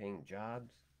high-paying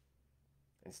jobs.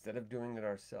 Instead of doing it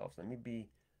ourselves, let me be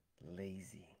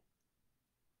lazy.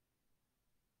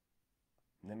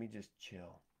 Let me just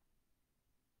chill.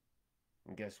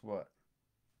 And guess what?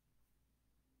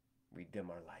 We dim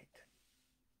our light.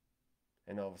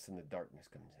 And all of a sudden the darkness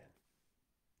comes in.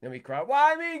 Then we cry,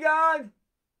 why me, God?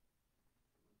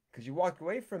 Because you walked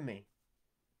away from me.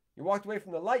 You walked away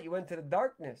from the light. You went to the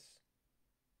darkness.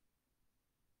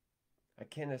 I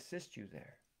can't assist you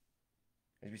there.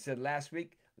 As we said last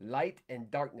week, light and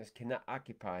darkness cannot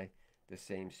occupy the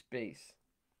same space.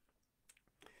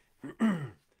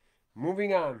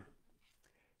 Moving on.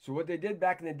 So what they did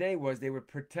back in the day was they would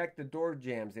protect the door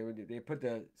jambs. They put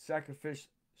the sacrifice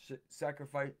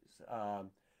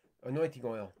anointing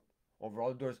oil over all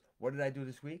the doors. What did I do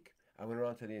this week? I went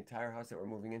around to the entire house that we're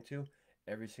moving into,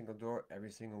 every single door, every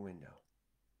single window.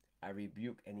 I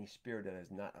rebuke any spirit that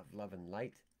is not of love and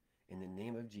light in the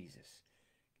name of Jesus.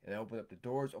 And I opened up the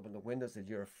doors, opened the windows, said,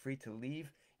 you're free to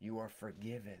leave. You are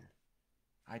forgiven.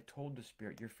 I told the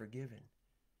spirit, you're forgiven.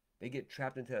 They get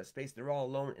trapped into that space. They're all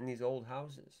alone in these old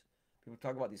houses. People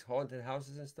talk about these haunted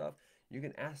houses and stuff. You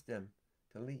can ask them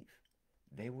to leave.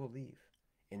 They will leave.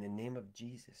 In the name of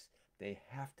Jesus, they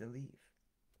have to leave.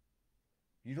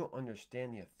 You don't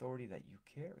understand the authority that you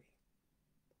carry.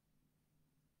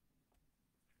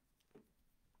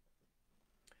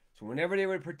 So whenever they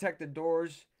would protect the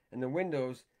doors and the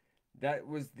windows, that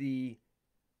was the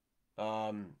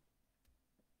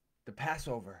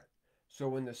Passover. So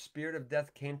when the spirit of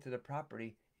death came to the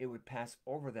property, it would pass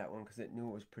over that one because it knew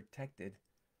it was protected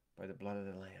by the blood of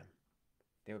the lamb.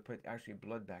 They would put actually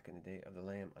blood back in the day of the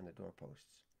lamb on the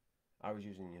doorposts. I was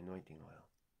using the anointing oil.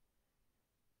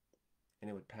 And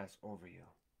it would pass over you.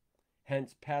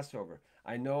 Hence, Passover.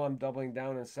 I know I'm doubling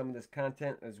down on some of this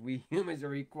content as we humans are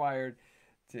required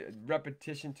to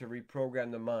repetition to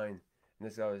reprogram the mind. And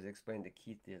this I was explaining to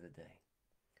Keith the other day.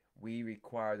 We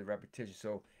require the repetition.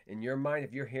 So in your mind,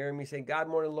 if you're hearing me say, God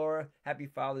morning, Laura, happy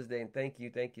Father's Day, and thank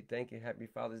you. Happy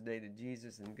Father's Day to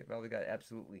Jesus and Father God,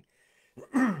 absolutely.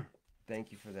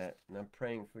 Thank you for that. And I'm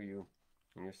praying for you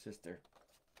and your sister.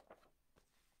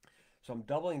 So I'm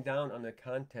doubling down on the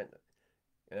content.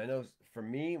 And I know for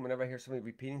me, whenever I hear somebody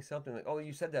repeating something, like, oh,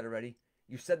 you said that already.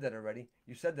 You said that already.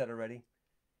 You said that already.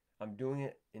 I'm doing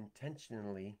it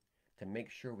intentionally to make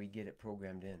sure we get it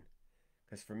programmed in.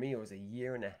 Because for me, it was 1.5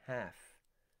 years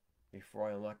before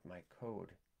I unlocked my code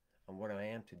on what I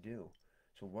am to do.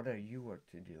 So what are you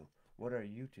to do? What are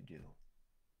you to do,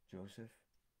 Joseph?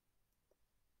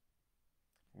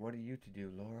 What are you to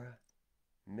do, Laura,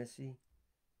 Missy,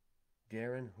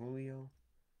 Darren, Julio,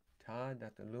 Todd,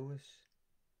 Dr. Lewis?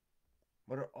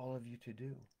 What are all of you to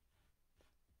do?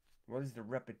 What is the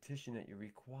repetition that you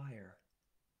require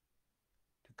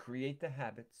to create the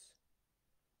habits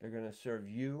that are going to serve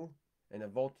you and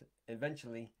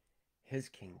eventually his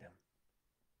kingdom?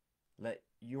 Let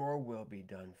your will be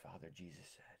done, Father, Jesus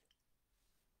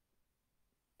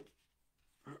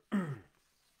said.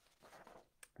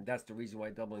 That's the reason why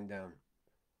doubling down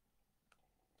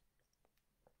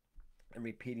and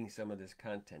repeating some of this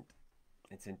content.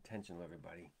 It's intentional,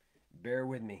 everybody. Bear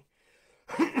with me.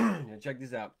 Check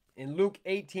this out. In Luke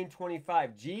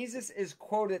 18:25, Jesus is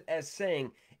quoted as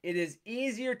saying, it is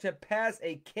easier to pass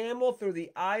a camel through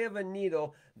the eye of a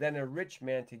needle than a rich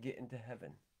man to get into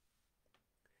heaven.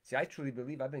 See, I truly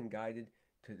believe I've been guided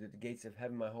to the gates of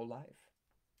heaven my whole life.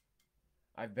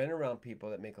 I've been around people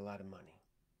that make a lot of money.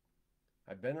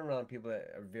 I've been around people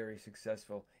that are very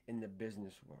successful in the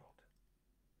business world.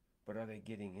 But are they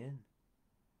getting in?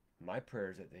 My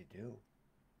prayer is that they do.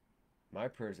 My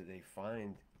prayer is that they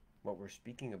find what we're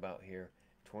speaking about here,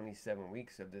 27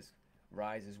 weeks of this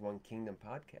Rise as One Kingdom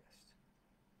podcast.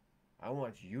 I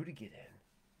want you to get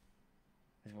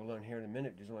in. As we'll learn here in a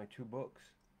minute, there's only 2 books.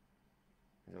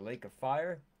 There's a Lake of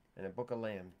Fire and a Book of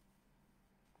Lamb.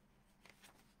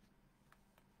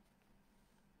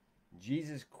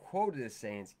 Jesus quoted as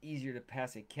saying it's easier to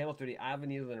pass a camel through the eye of a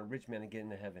needle than a rich man to get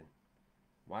into heaven.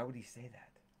 Why would he say that?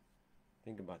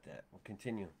 Think about that. We'll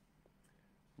continue.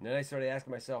 And then I started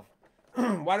asking myself,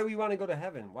 why do we want to go to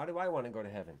heaven? Why do I want to go to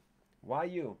heaven? Why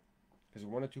you? Because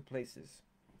one of 2 places.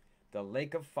 The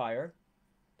lake of fire,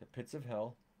 the pits of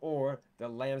hell, or the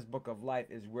Lamb's book of life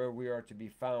is where we are to be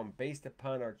found based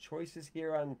upon our choices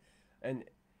here on, and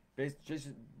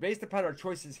based upon our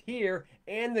choices here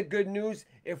and the good news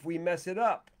if we mess it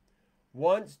up.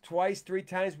 Once, twice, 3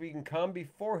 times we can come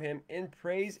before him in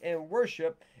praise and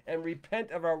worship and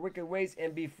repent of our wicked ways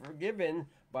and be forgiven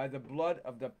by the blood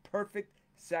of the perfect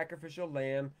sacrificial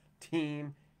lamb,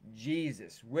 Team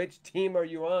Jesus. Which team are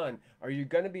you on? Are you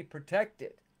going to be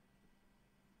protected?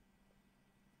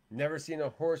 Never seen a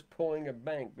horse pulling a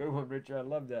bank. Good one, Richard. I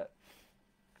love that.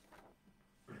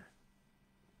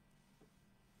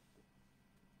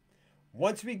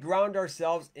 Once we ground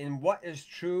ourselves in what is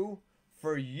true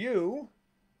for you,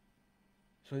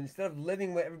 so instead of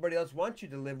living what everybody else wants you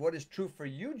to live, what is true for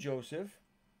you, Joseph,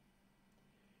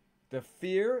 the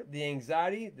fear, the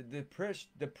anxiety, the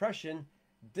depression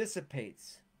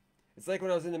dissipates. It's like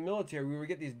when I was in the military, we would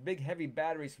get these big heavy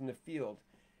batteries from the field,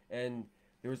 and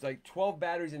there was like 12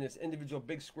 batteries in this individual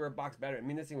big square box battery. I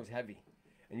mean, this thing was heavy.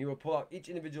 And you would pull out each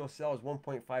individual cell is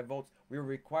 1.5 volts. We were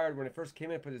required, when it first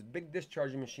came in, put this big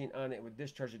discharging machine on it. It would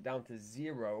discharge it down to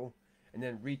 0 and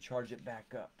then recharge it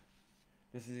back up.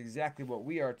 This is exactly what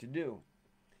we are to do.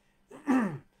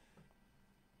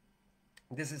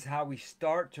 This is how we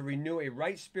start to renew a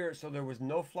right spirit so there was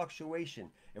no fluctuation.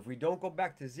 If we don't go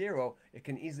back to 0, it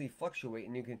can easily fluctuate.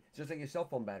 And you can, just like your cell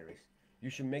phone batteries. You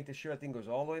should make sure that thing goes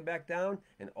all the way back down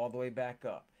and all the way back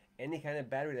up. Any kind of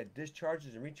battery that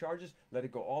discharges and recharges, let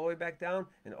it go all the way back down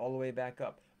and all the way back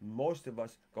up. Most of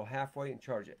us go halfway and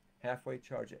charge it. Halfway,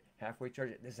 charge it. Halfway, charge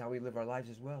it. This is how we live our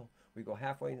lives as well. We go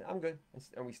halfway and I'm good,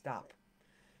 and we stop.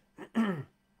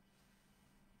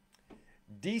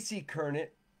 DC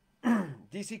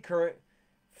current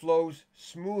flows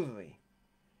smoothly.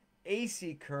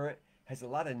 AC current has a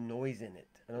lot of noise in it.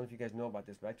 I don't know if you guys know about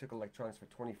this, but I took electronics for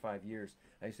 25 years.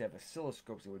 I used to have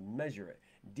oscilloscopes that would measure it.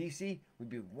 DC would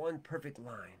be one perfect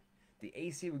line. The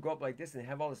AC would go up like this and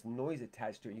have all this noise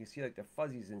attached to it. You can see like the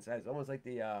fuzzies inside. It's almost like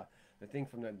the thing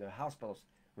from the hospitals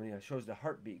when it shows the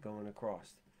heartbeat going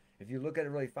across. If you look at it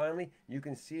really finely, you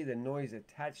can see the noise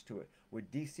attached to it. With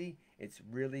DC, it's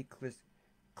really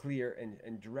clear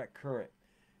and direct current.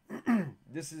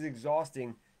 This is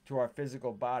exhausting to our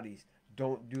physical bodies.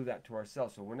 Don't do that to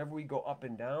ourselves. So whenever we go up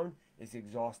and down, it's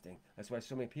exhausting. That's why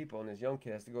so many people, and this young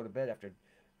kid has to go to bed after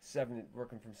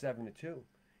working from 7 to 2.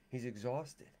 He's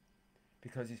exhausted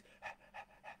because he's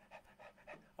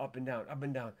up and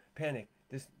down, panic,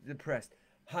 depressed,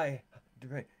 high,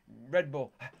 Red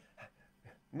Bull,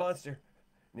 Monster.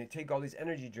 And they take all these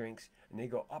energy drinks and they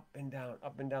go up and down,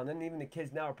 up and down. Then even the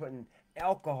kids now are putting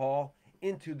alcohol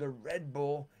into the Red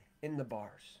Bull in the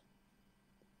bars.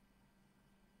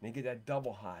 And they get that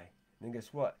double high. And then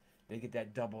guess what? They get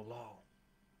that double low.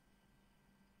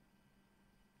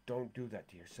 Don't do that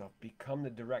to yourself. Become the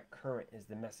direct current is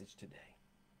the message today.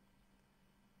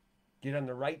 Get on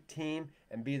the right team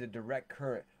and be the direct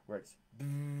current where it's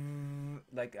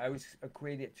like I was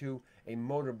equated to a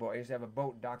motorboat. I used to have a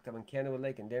boat docked up in Canada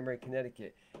Lake in Danbury,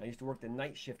 Connecticut. I used to work the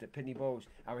night shift at Pitney Bowes.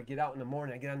 I would get out in the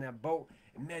morning, I'd get on that boat,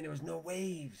 and man, there was no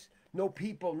waves, no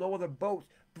people, no other boats.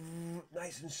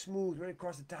 Nice and smooth right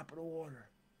across the top of the water.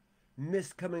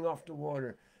 Mist coming off the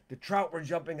water. The trout were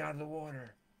jumping out of the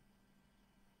water.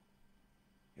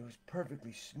 It was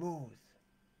perfectly smooth.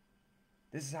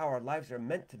 This is how our lives are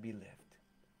meant to be lived.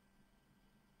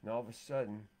 And all of a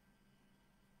sudden,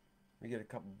 we get a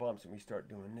couple bumps and we start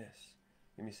doing this.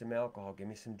 Give me some alcohol, give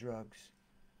me some drugs.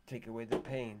 Take away the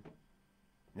pain.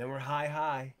 And then we're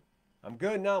high. I'm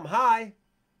good, now I'm high.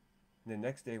 And the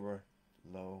next day we're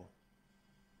low,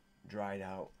 dried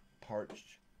out,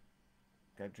 parched.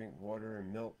 Gotta drink water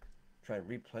and milk, try to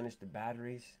replenish the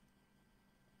batteries.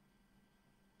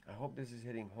 I hope this is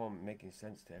hitting home and making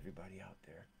sense to everybody out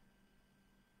there.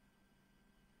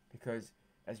 Because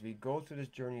as we go through this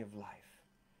journey of life,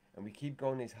 and we keep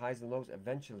going these highs and lows,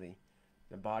 eventually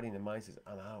the body and the mind says,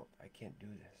 I'm out. I can't do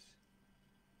this.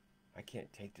 I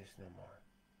can't take this no more.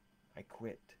 I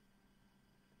quit.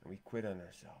 And we quit on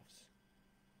ourselves.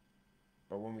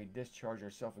 But when we discharge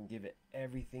ourselves and give it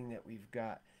everything that we've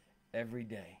got every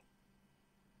day,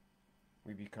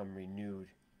 we become renewed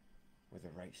with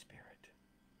the right spirit.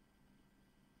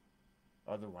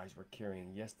 Otherwise, we're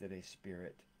carrying yesterday's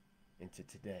spirit into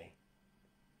today.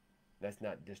 That's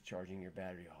not discharging your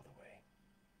battery all the way.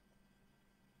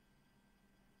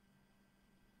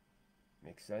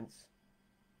 Makes sense?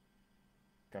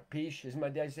 Capiche? Isn't my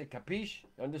dad say capiche?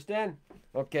 Understand?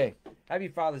 Okay. Happy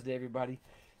Father's Day, everybody.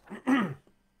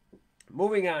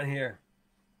 Moving on here.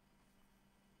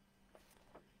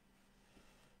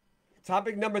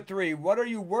 Topic number 3. What are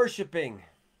you worshiping?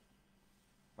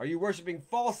 Are you worshiping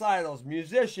false idols,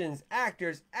 musicians,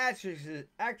 actors,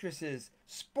 actresses,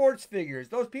 sports figures?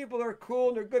 Those people are cool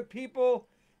and they're good people.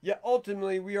 Yet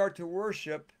ultimately we are to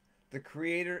worship the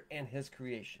Creator and His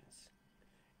creations.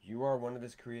 You are one of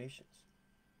His creations.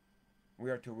 We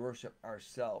are to worship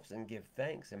ourselves and give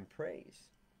thanks and praise.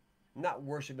 Not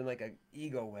worshiping like an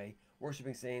ego way.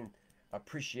 Worshiping saying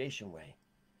appreciation way.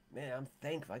 Man, I'm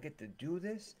thankful I get to do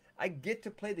this. I get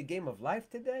to play the game of life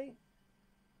today.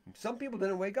 Some people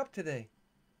didn't wake up today.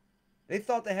 They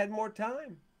thought they had more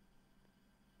time.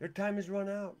 Their time has run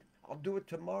out. I'll do it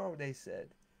tomorrow, they said.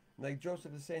 And like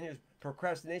Joseph is saying here,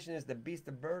 procrastination is the beast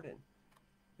of burden.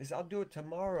 They said, I'll do it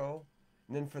tomorrow.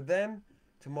 And then for them,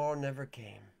 tomorrow never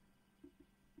came.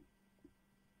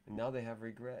 And now they have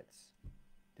regrets.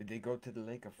 Did they go to the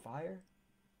lake of fire?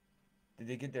 Did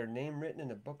they get their name written in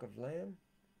the book of Lamb?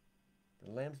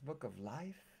 The Lamb's book of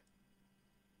life?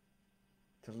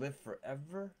 To live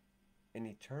forever in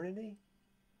eternity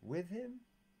with Him?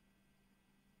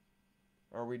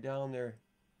 Or are we down there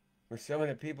with some of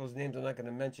the people's names I'm not going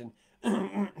to mention,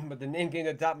 but the name came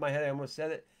to the top of my head, I almost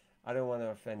said it. I don't want to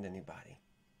offend anybody.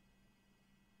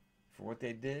 For what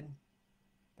they did,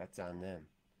 that's on them.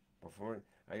 Before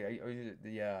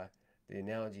the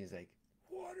analogy is like,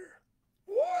 water,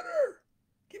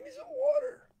 give me some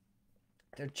water.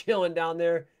 They're chilling down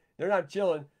there. They're not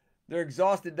chilling. They're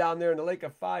exhausted down there in the lake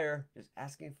of fire, just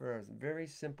asking for a very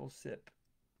simple sip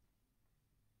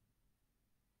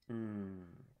of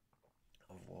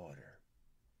water.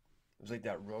 It was like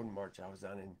that road march I was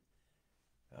on in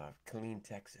Killeen,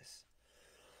 Texas.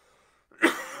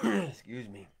 Excuse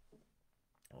me.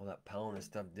 All that pounding and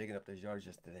stuff digging up those yards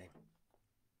yesterday.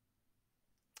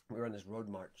 We were on this road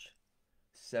march,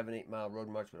 7-8 mile road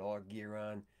march with all our gear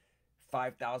on,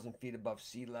 5,000 feet above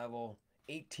sea level,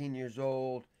 18 years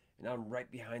old. And I'm right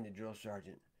behind the drill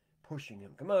sergeant, pushing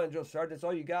him. Come on, drill sergeant, that's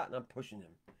all you got? And I'm pushing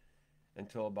him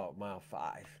until about mile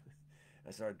 5.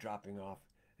 I started dropping off.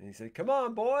 And he said, come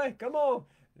on, boy, come on.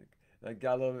 I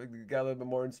got a little bit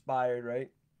more inspired,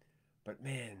 right? But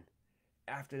man,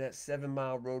 after that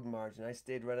 7-mile road march, and I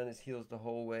stayed right on his heels the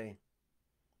whole way,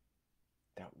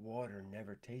 that water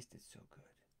never tasted so good.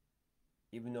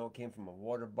 Even though it came from a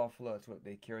water buffalo, that's what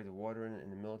they carry the water in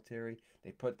the military.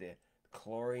 They put the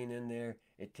chlorine in there.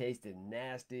 It tasted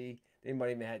nasty. They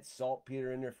might even had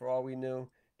saltpeter in there for all we knew,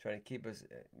 trying to keep us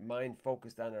mind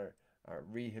focused on our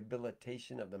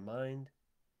rehabilitation of the mind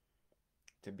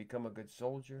to become a good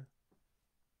soldier.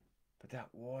 But that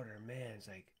water, man, it's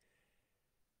like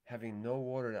having no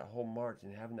water that whole march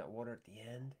and having that water at the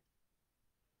end.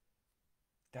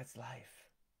 That's life.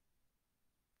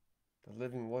 The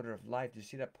living water of life. Did you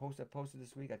see that post I posted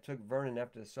this week? I took Vernon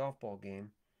after the softball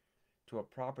game to a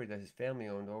property that his family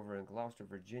owned over in Gloucester,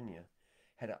 Virginia.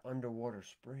 Had an underwater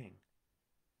spring.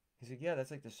 He said, yeah, that's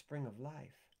like the spring of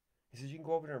life. He says, you can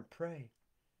go over there and pray.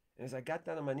 And as I got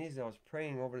down on my knees, I was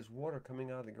praying over this water coming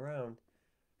out of the ground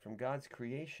from God's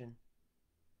creation,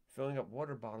 filling up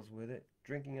water bottles with it,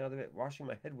 drinking out of it, washing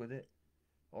my head with it,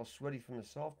 all sweaty from the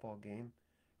softball game.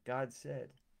 God said,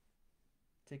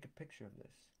 take a picture of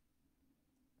this.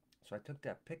 So I took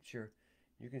that picture.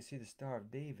 You can see the Star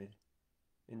of David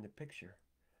in the picture.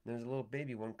 And there's a little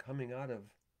baby one coming out of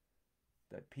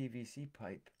that PVC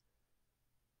pipe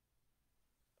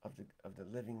of the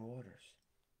living waters.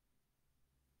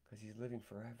 Because he's living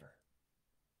forever.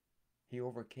 He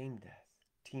overcame death.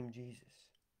 Team Jesus.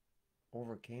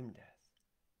 Overcame death.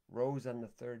 Rose on the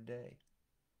 3rd day.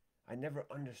 I never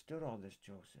understood all this,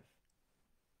 Joseph.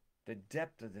 The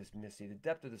depth of this Missy, the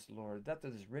depth of this Laura, the depth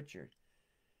of this Richard.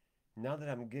 Now that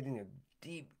I'm getting a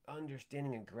deep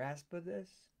understanding and grasp of this,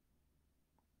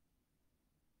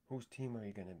 whose team are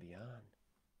you going to be on?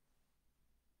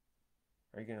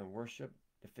 Are you going to worship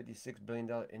the $56 billion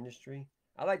industry?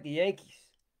 I like the Yankees.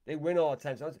 They win all the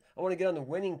time. So I want to get on the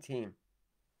winning team.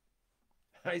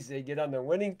 I say get on the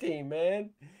winning team,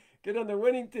 man. Get on the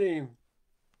winning team.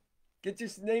 Get your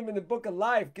name in the book of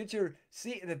life. Get your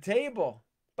seat at the table.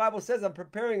 The Bible says I'm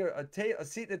preparing a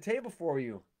seat at the table for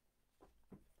you.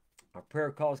 Our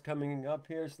prayer call is coming up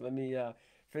here, so let me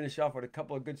finish off with a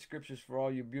couple of good scriptures for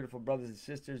all you beautiful brothers and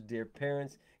sisters, dear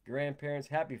parents, grandparents.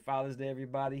 Happy Father's Day,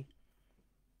 everybody.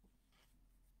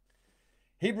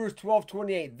 Hebrews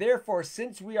 12:28. Therefore,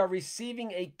 since we are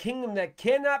receiving a kingdom that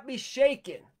cannot be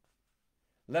shaken,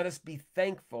 let us be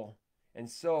thankful and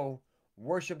so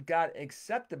worship God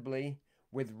acceptably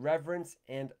with reverence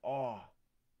and awe.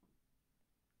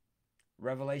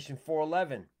 Revelation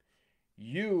 4:11.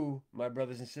 You, my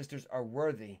brothers and sisters, are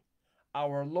worthy,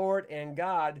 our Lord and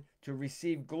God, to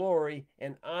receive glory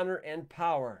and honor and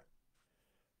power.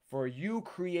 For you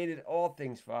created all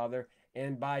things, Father,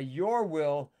 and by your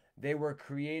will they were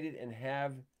created and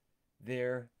have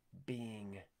their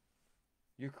being.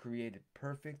 You're created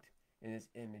perfect in His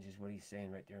image, is what He's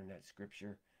saying right there in that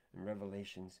scripture in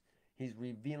Revelations. He's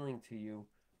revealing to you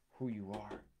who you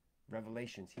are.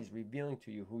 Revelations, He's revealing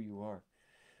to you who you are.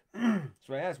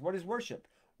 So I ask, what is worship?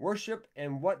 Worship,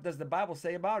 and what does the Bible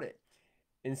say about it?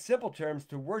 In simple terms,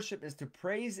 to worship is to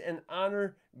praise and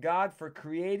honor God for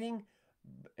creating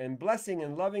and blessing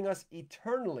and loving us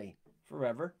eternally,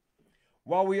 forever.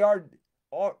 While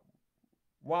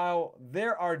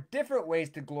there are different ways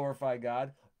to glorify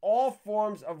God, all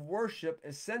forms of worship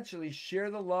essentially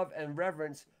share the love and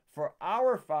reverence for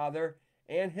our Father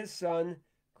and His Son,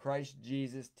 Christ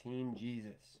Jesus, Team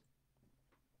Jesus.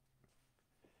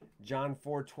 John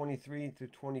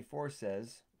 4:23-24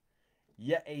 says,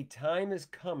 Yet a time is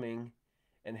coming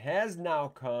and has now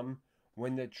come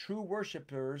when the true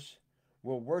worshipers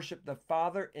will worship the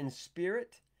Father in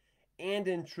spirit and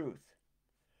in truth.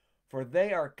 For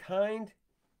they are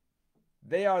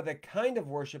the kind of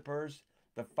worshipers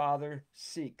the Father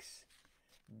seeks.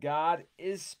 God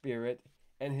is spirit,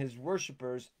 and His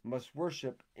worshipers must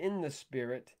worship in the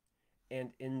spirit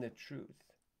and in the truth.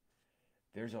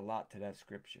 There's a lot to that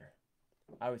scripture.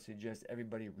 I would suggest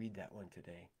everybody read that one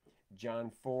today. John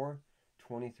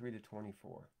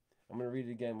 4:23-24. I'm going to read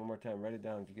it again one more time. Write it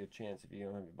down if you get a chance. If you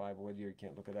don't have your Bible with you, you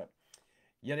can't look it up.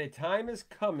 Yet a time is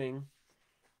coming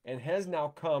and has now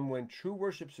come when true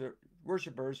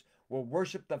worshipers will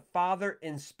worship the Father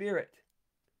in spirit,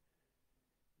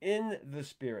 in the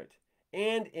spirit,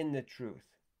 and in the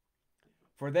truth.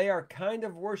 For they are the kind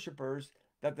of worshipers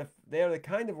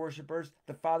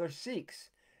the Father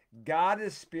seeks. God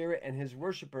is spirit, and His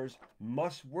worshipers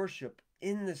must worship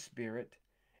in the spirit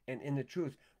and in the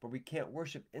truth. But we can't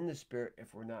worship in the spirit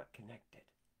if we're not connected.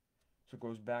 So it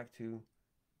goes back to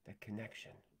the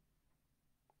connection.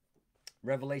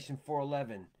 Revelation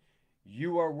 4:11.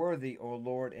 You are worthy, O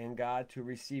Lord and God, to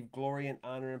receive glory and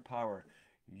honor and power.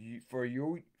 For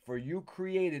you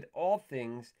created all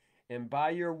things, and by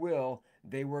your will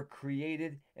they were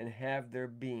created and have their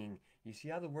being. You see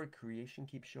how the word creation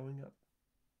keeps showing up?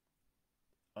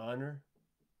 Honor,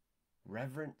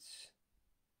 reverence,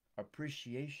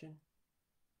 appreciation.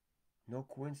 No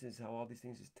coincidence how all these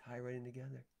things just tie right in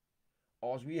together.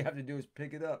 All we have to do is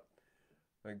pick it up.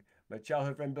 Like my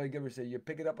childhood friend Billy Giver said, you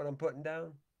pick it up what I'm putting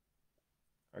down?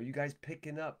 Are you guys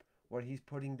picking up what he's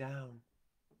putting down?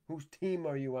 Whose team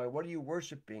are you on? What are you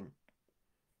worshiping?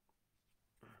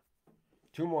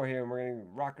 Two more here, and we're going to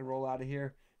rock and roll out of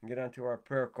here and get on to our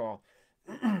prayer call.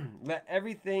 Let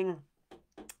everything,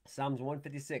 Psalms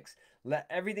 156, let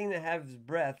everything that has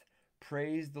breath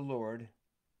praise the Lord.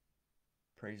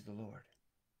 Praise the Lord.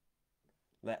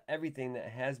 Let everything that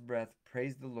has breath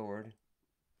praise the Lord.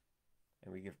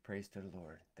 And we give praise to the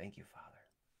Lord. Thank you, Father.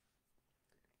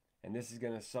 And this is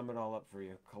going to sum it all up for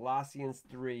you. Colossians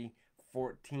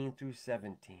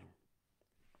 3:14-17.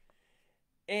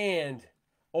 And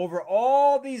over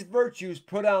all these virtues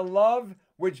put on love,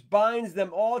 which binds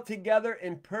them all together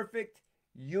in perfect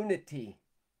unity.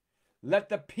 Let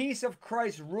the peace of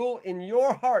Christ rule in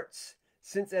your hearts,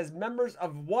 since as members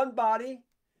of one body,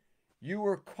 you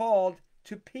were called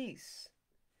to peace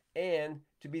and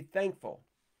to be thankful.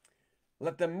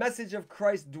 Let the message of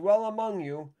Christ dwell among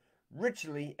you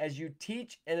richly as you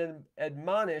teach and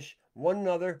admonish one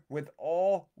another with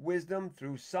all wisdom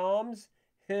through psalms,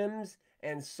 hymns,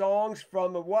 and songs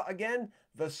from what again?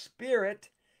 The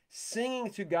Spirit, singing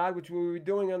to God, which we will be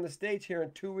doing on the stage here in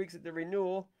 2 weeks at the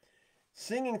renewal,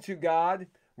 singing to God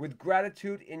with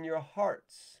gratitude in your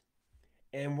hearts.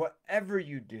 And whatever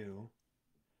you do,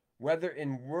 whether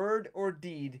in word or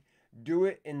deed, do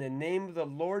it in the name of the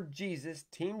Lord Jesus,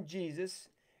 Team Jesus,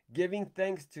 giving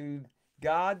thanks to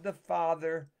God the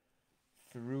Father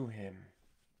through Him.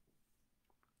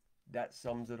 That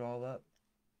sums it all up.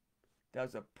 That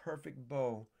was a perfect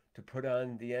bow to put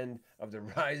on the end of the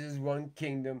Rise as One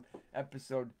Kingdom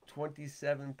episode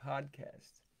 27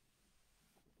 podcast.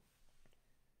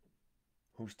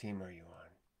 Whose team are you on?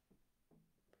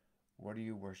 What are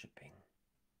you worshiping?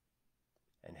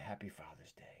 And Happy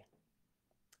Father's Day.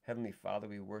 Heavenly Father,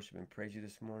 we worship and praise you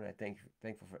this morning.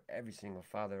 Thankful for every single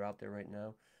father out there right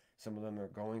now. Some of them are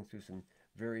going through some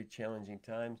very challenging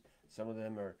times. Some of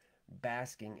them are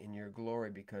basking in your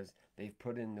glory because they've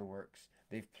put in the works.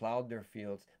 They've plowed their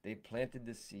fields. They've planted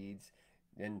the seeds.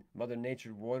 And Mother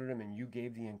Nature watered them, and you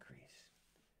gave the increase.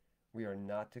 We are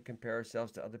not to compare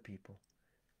ourselves to other people.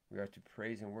 We are to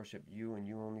praise and worship you and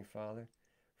you only, Father,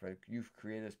 for you've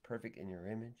created us perfect in your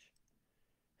image.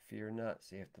 Fear not,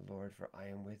 saith the Lord, for I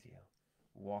am with you.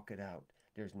 Walk it out.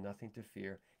 There's nothing to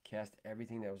fear. Cast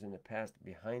everything that was in the past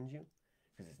behind you,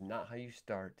 because it's not how you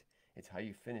start. It's how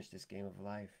you finish this game of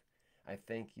life. I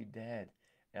thank you, Dad,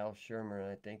 Al Shermer,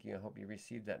 and I thank you. I hope you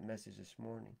received that message this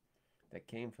morning that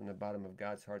came from the bottom of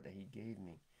God's heart that he gave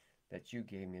me, that you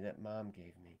gave me, that Mom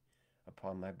gave me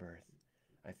upon my birth.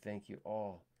 I thank you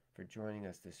all for joining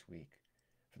us this week.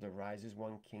 For the Rise as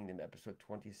One Kingdom, episode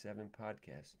 27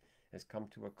 podcast has come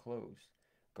to a close.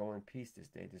 Go in peace this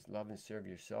day. Just love and serve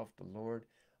yourself, the Lord,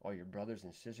 all your brothers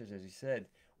and sisters. As he said,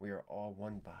 we are all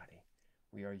one body.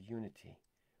 We are unity.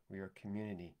 We are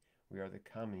community. We are the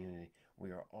common unity.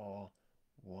 We are all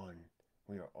one.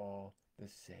 We are all the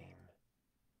same.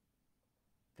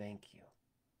 Thank you.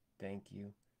 Thank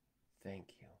you.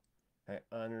 Thank you. I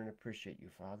honor and appreciate you,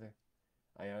 Father.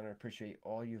 I honor and appreciate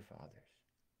all you fathers.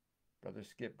 Brother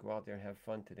Skip, go out there and have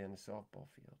fun today on the softball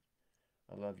field.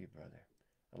 I love you, brother.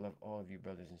 I love all of you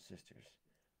brothers and sisters.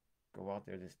 Go out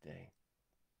there this day.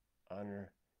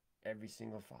 Honor every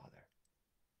single father.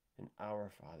 And our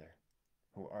Father,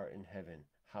 who art in heaven,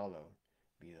 hallowed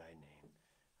be thy name.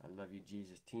 I love you,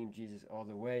 Jesus. Team Jesus all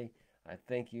the way. I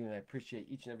thank you and I appreciate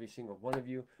each and every single one of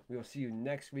you. We will see you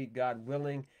next week, God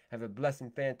willing. Have a blessed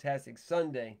and fantastic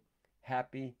Sunday.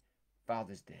 Happy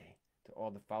Father's Day. To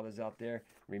all the fathers out there,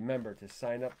 remember to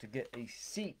sign up to get a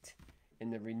seat in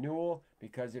the renewal,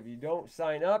 because if you don't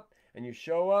sign up and you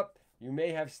show up, you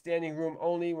may have standing room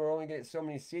only. We're only getting so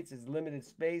many seats. It's limited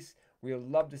space. We would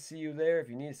love to see you there. If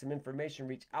you need some information,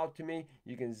 reach out to me.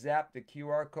 You can zap the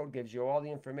QR code. Gives you all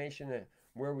the information and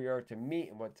where we are to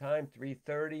meet and what time.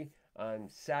 3:30 on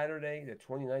Saturday, the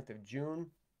 29th of June.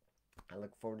 I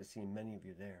look forward to seeing many of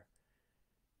you there.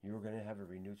 You're going to have a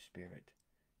renewed spirit.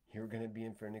 You're going to be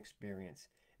in for an experience.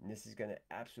 And this is going to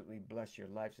absolutely bless your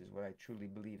lives, is what I truly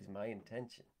believe is my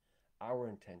intention, our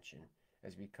intention,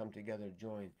 as we come together,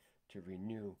 join to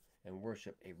renew and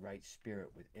worship a right spirit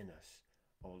within us.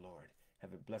 Oh Lord,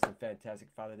 have a blessed and fantastic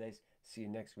Father Days. See you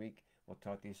next week. We'll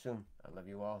talk to you soon. I love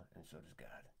you all, and so does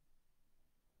God.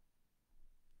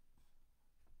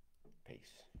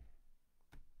 Peace.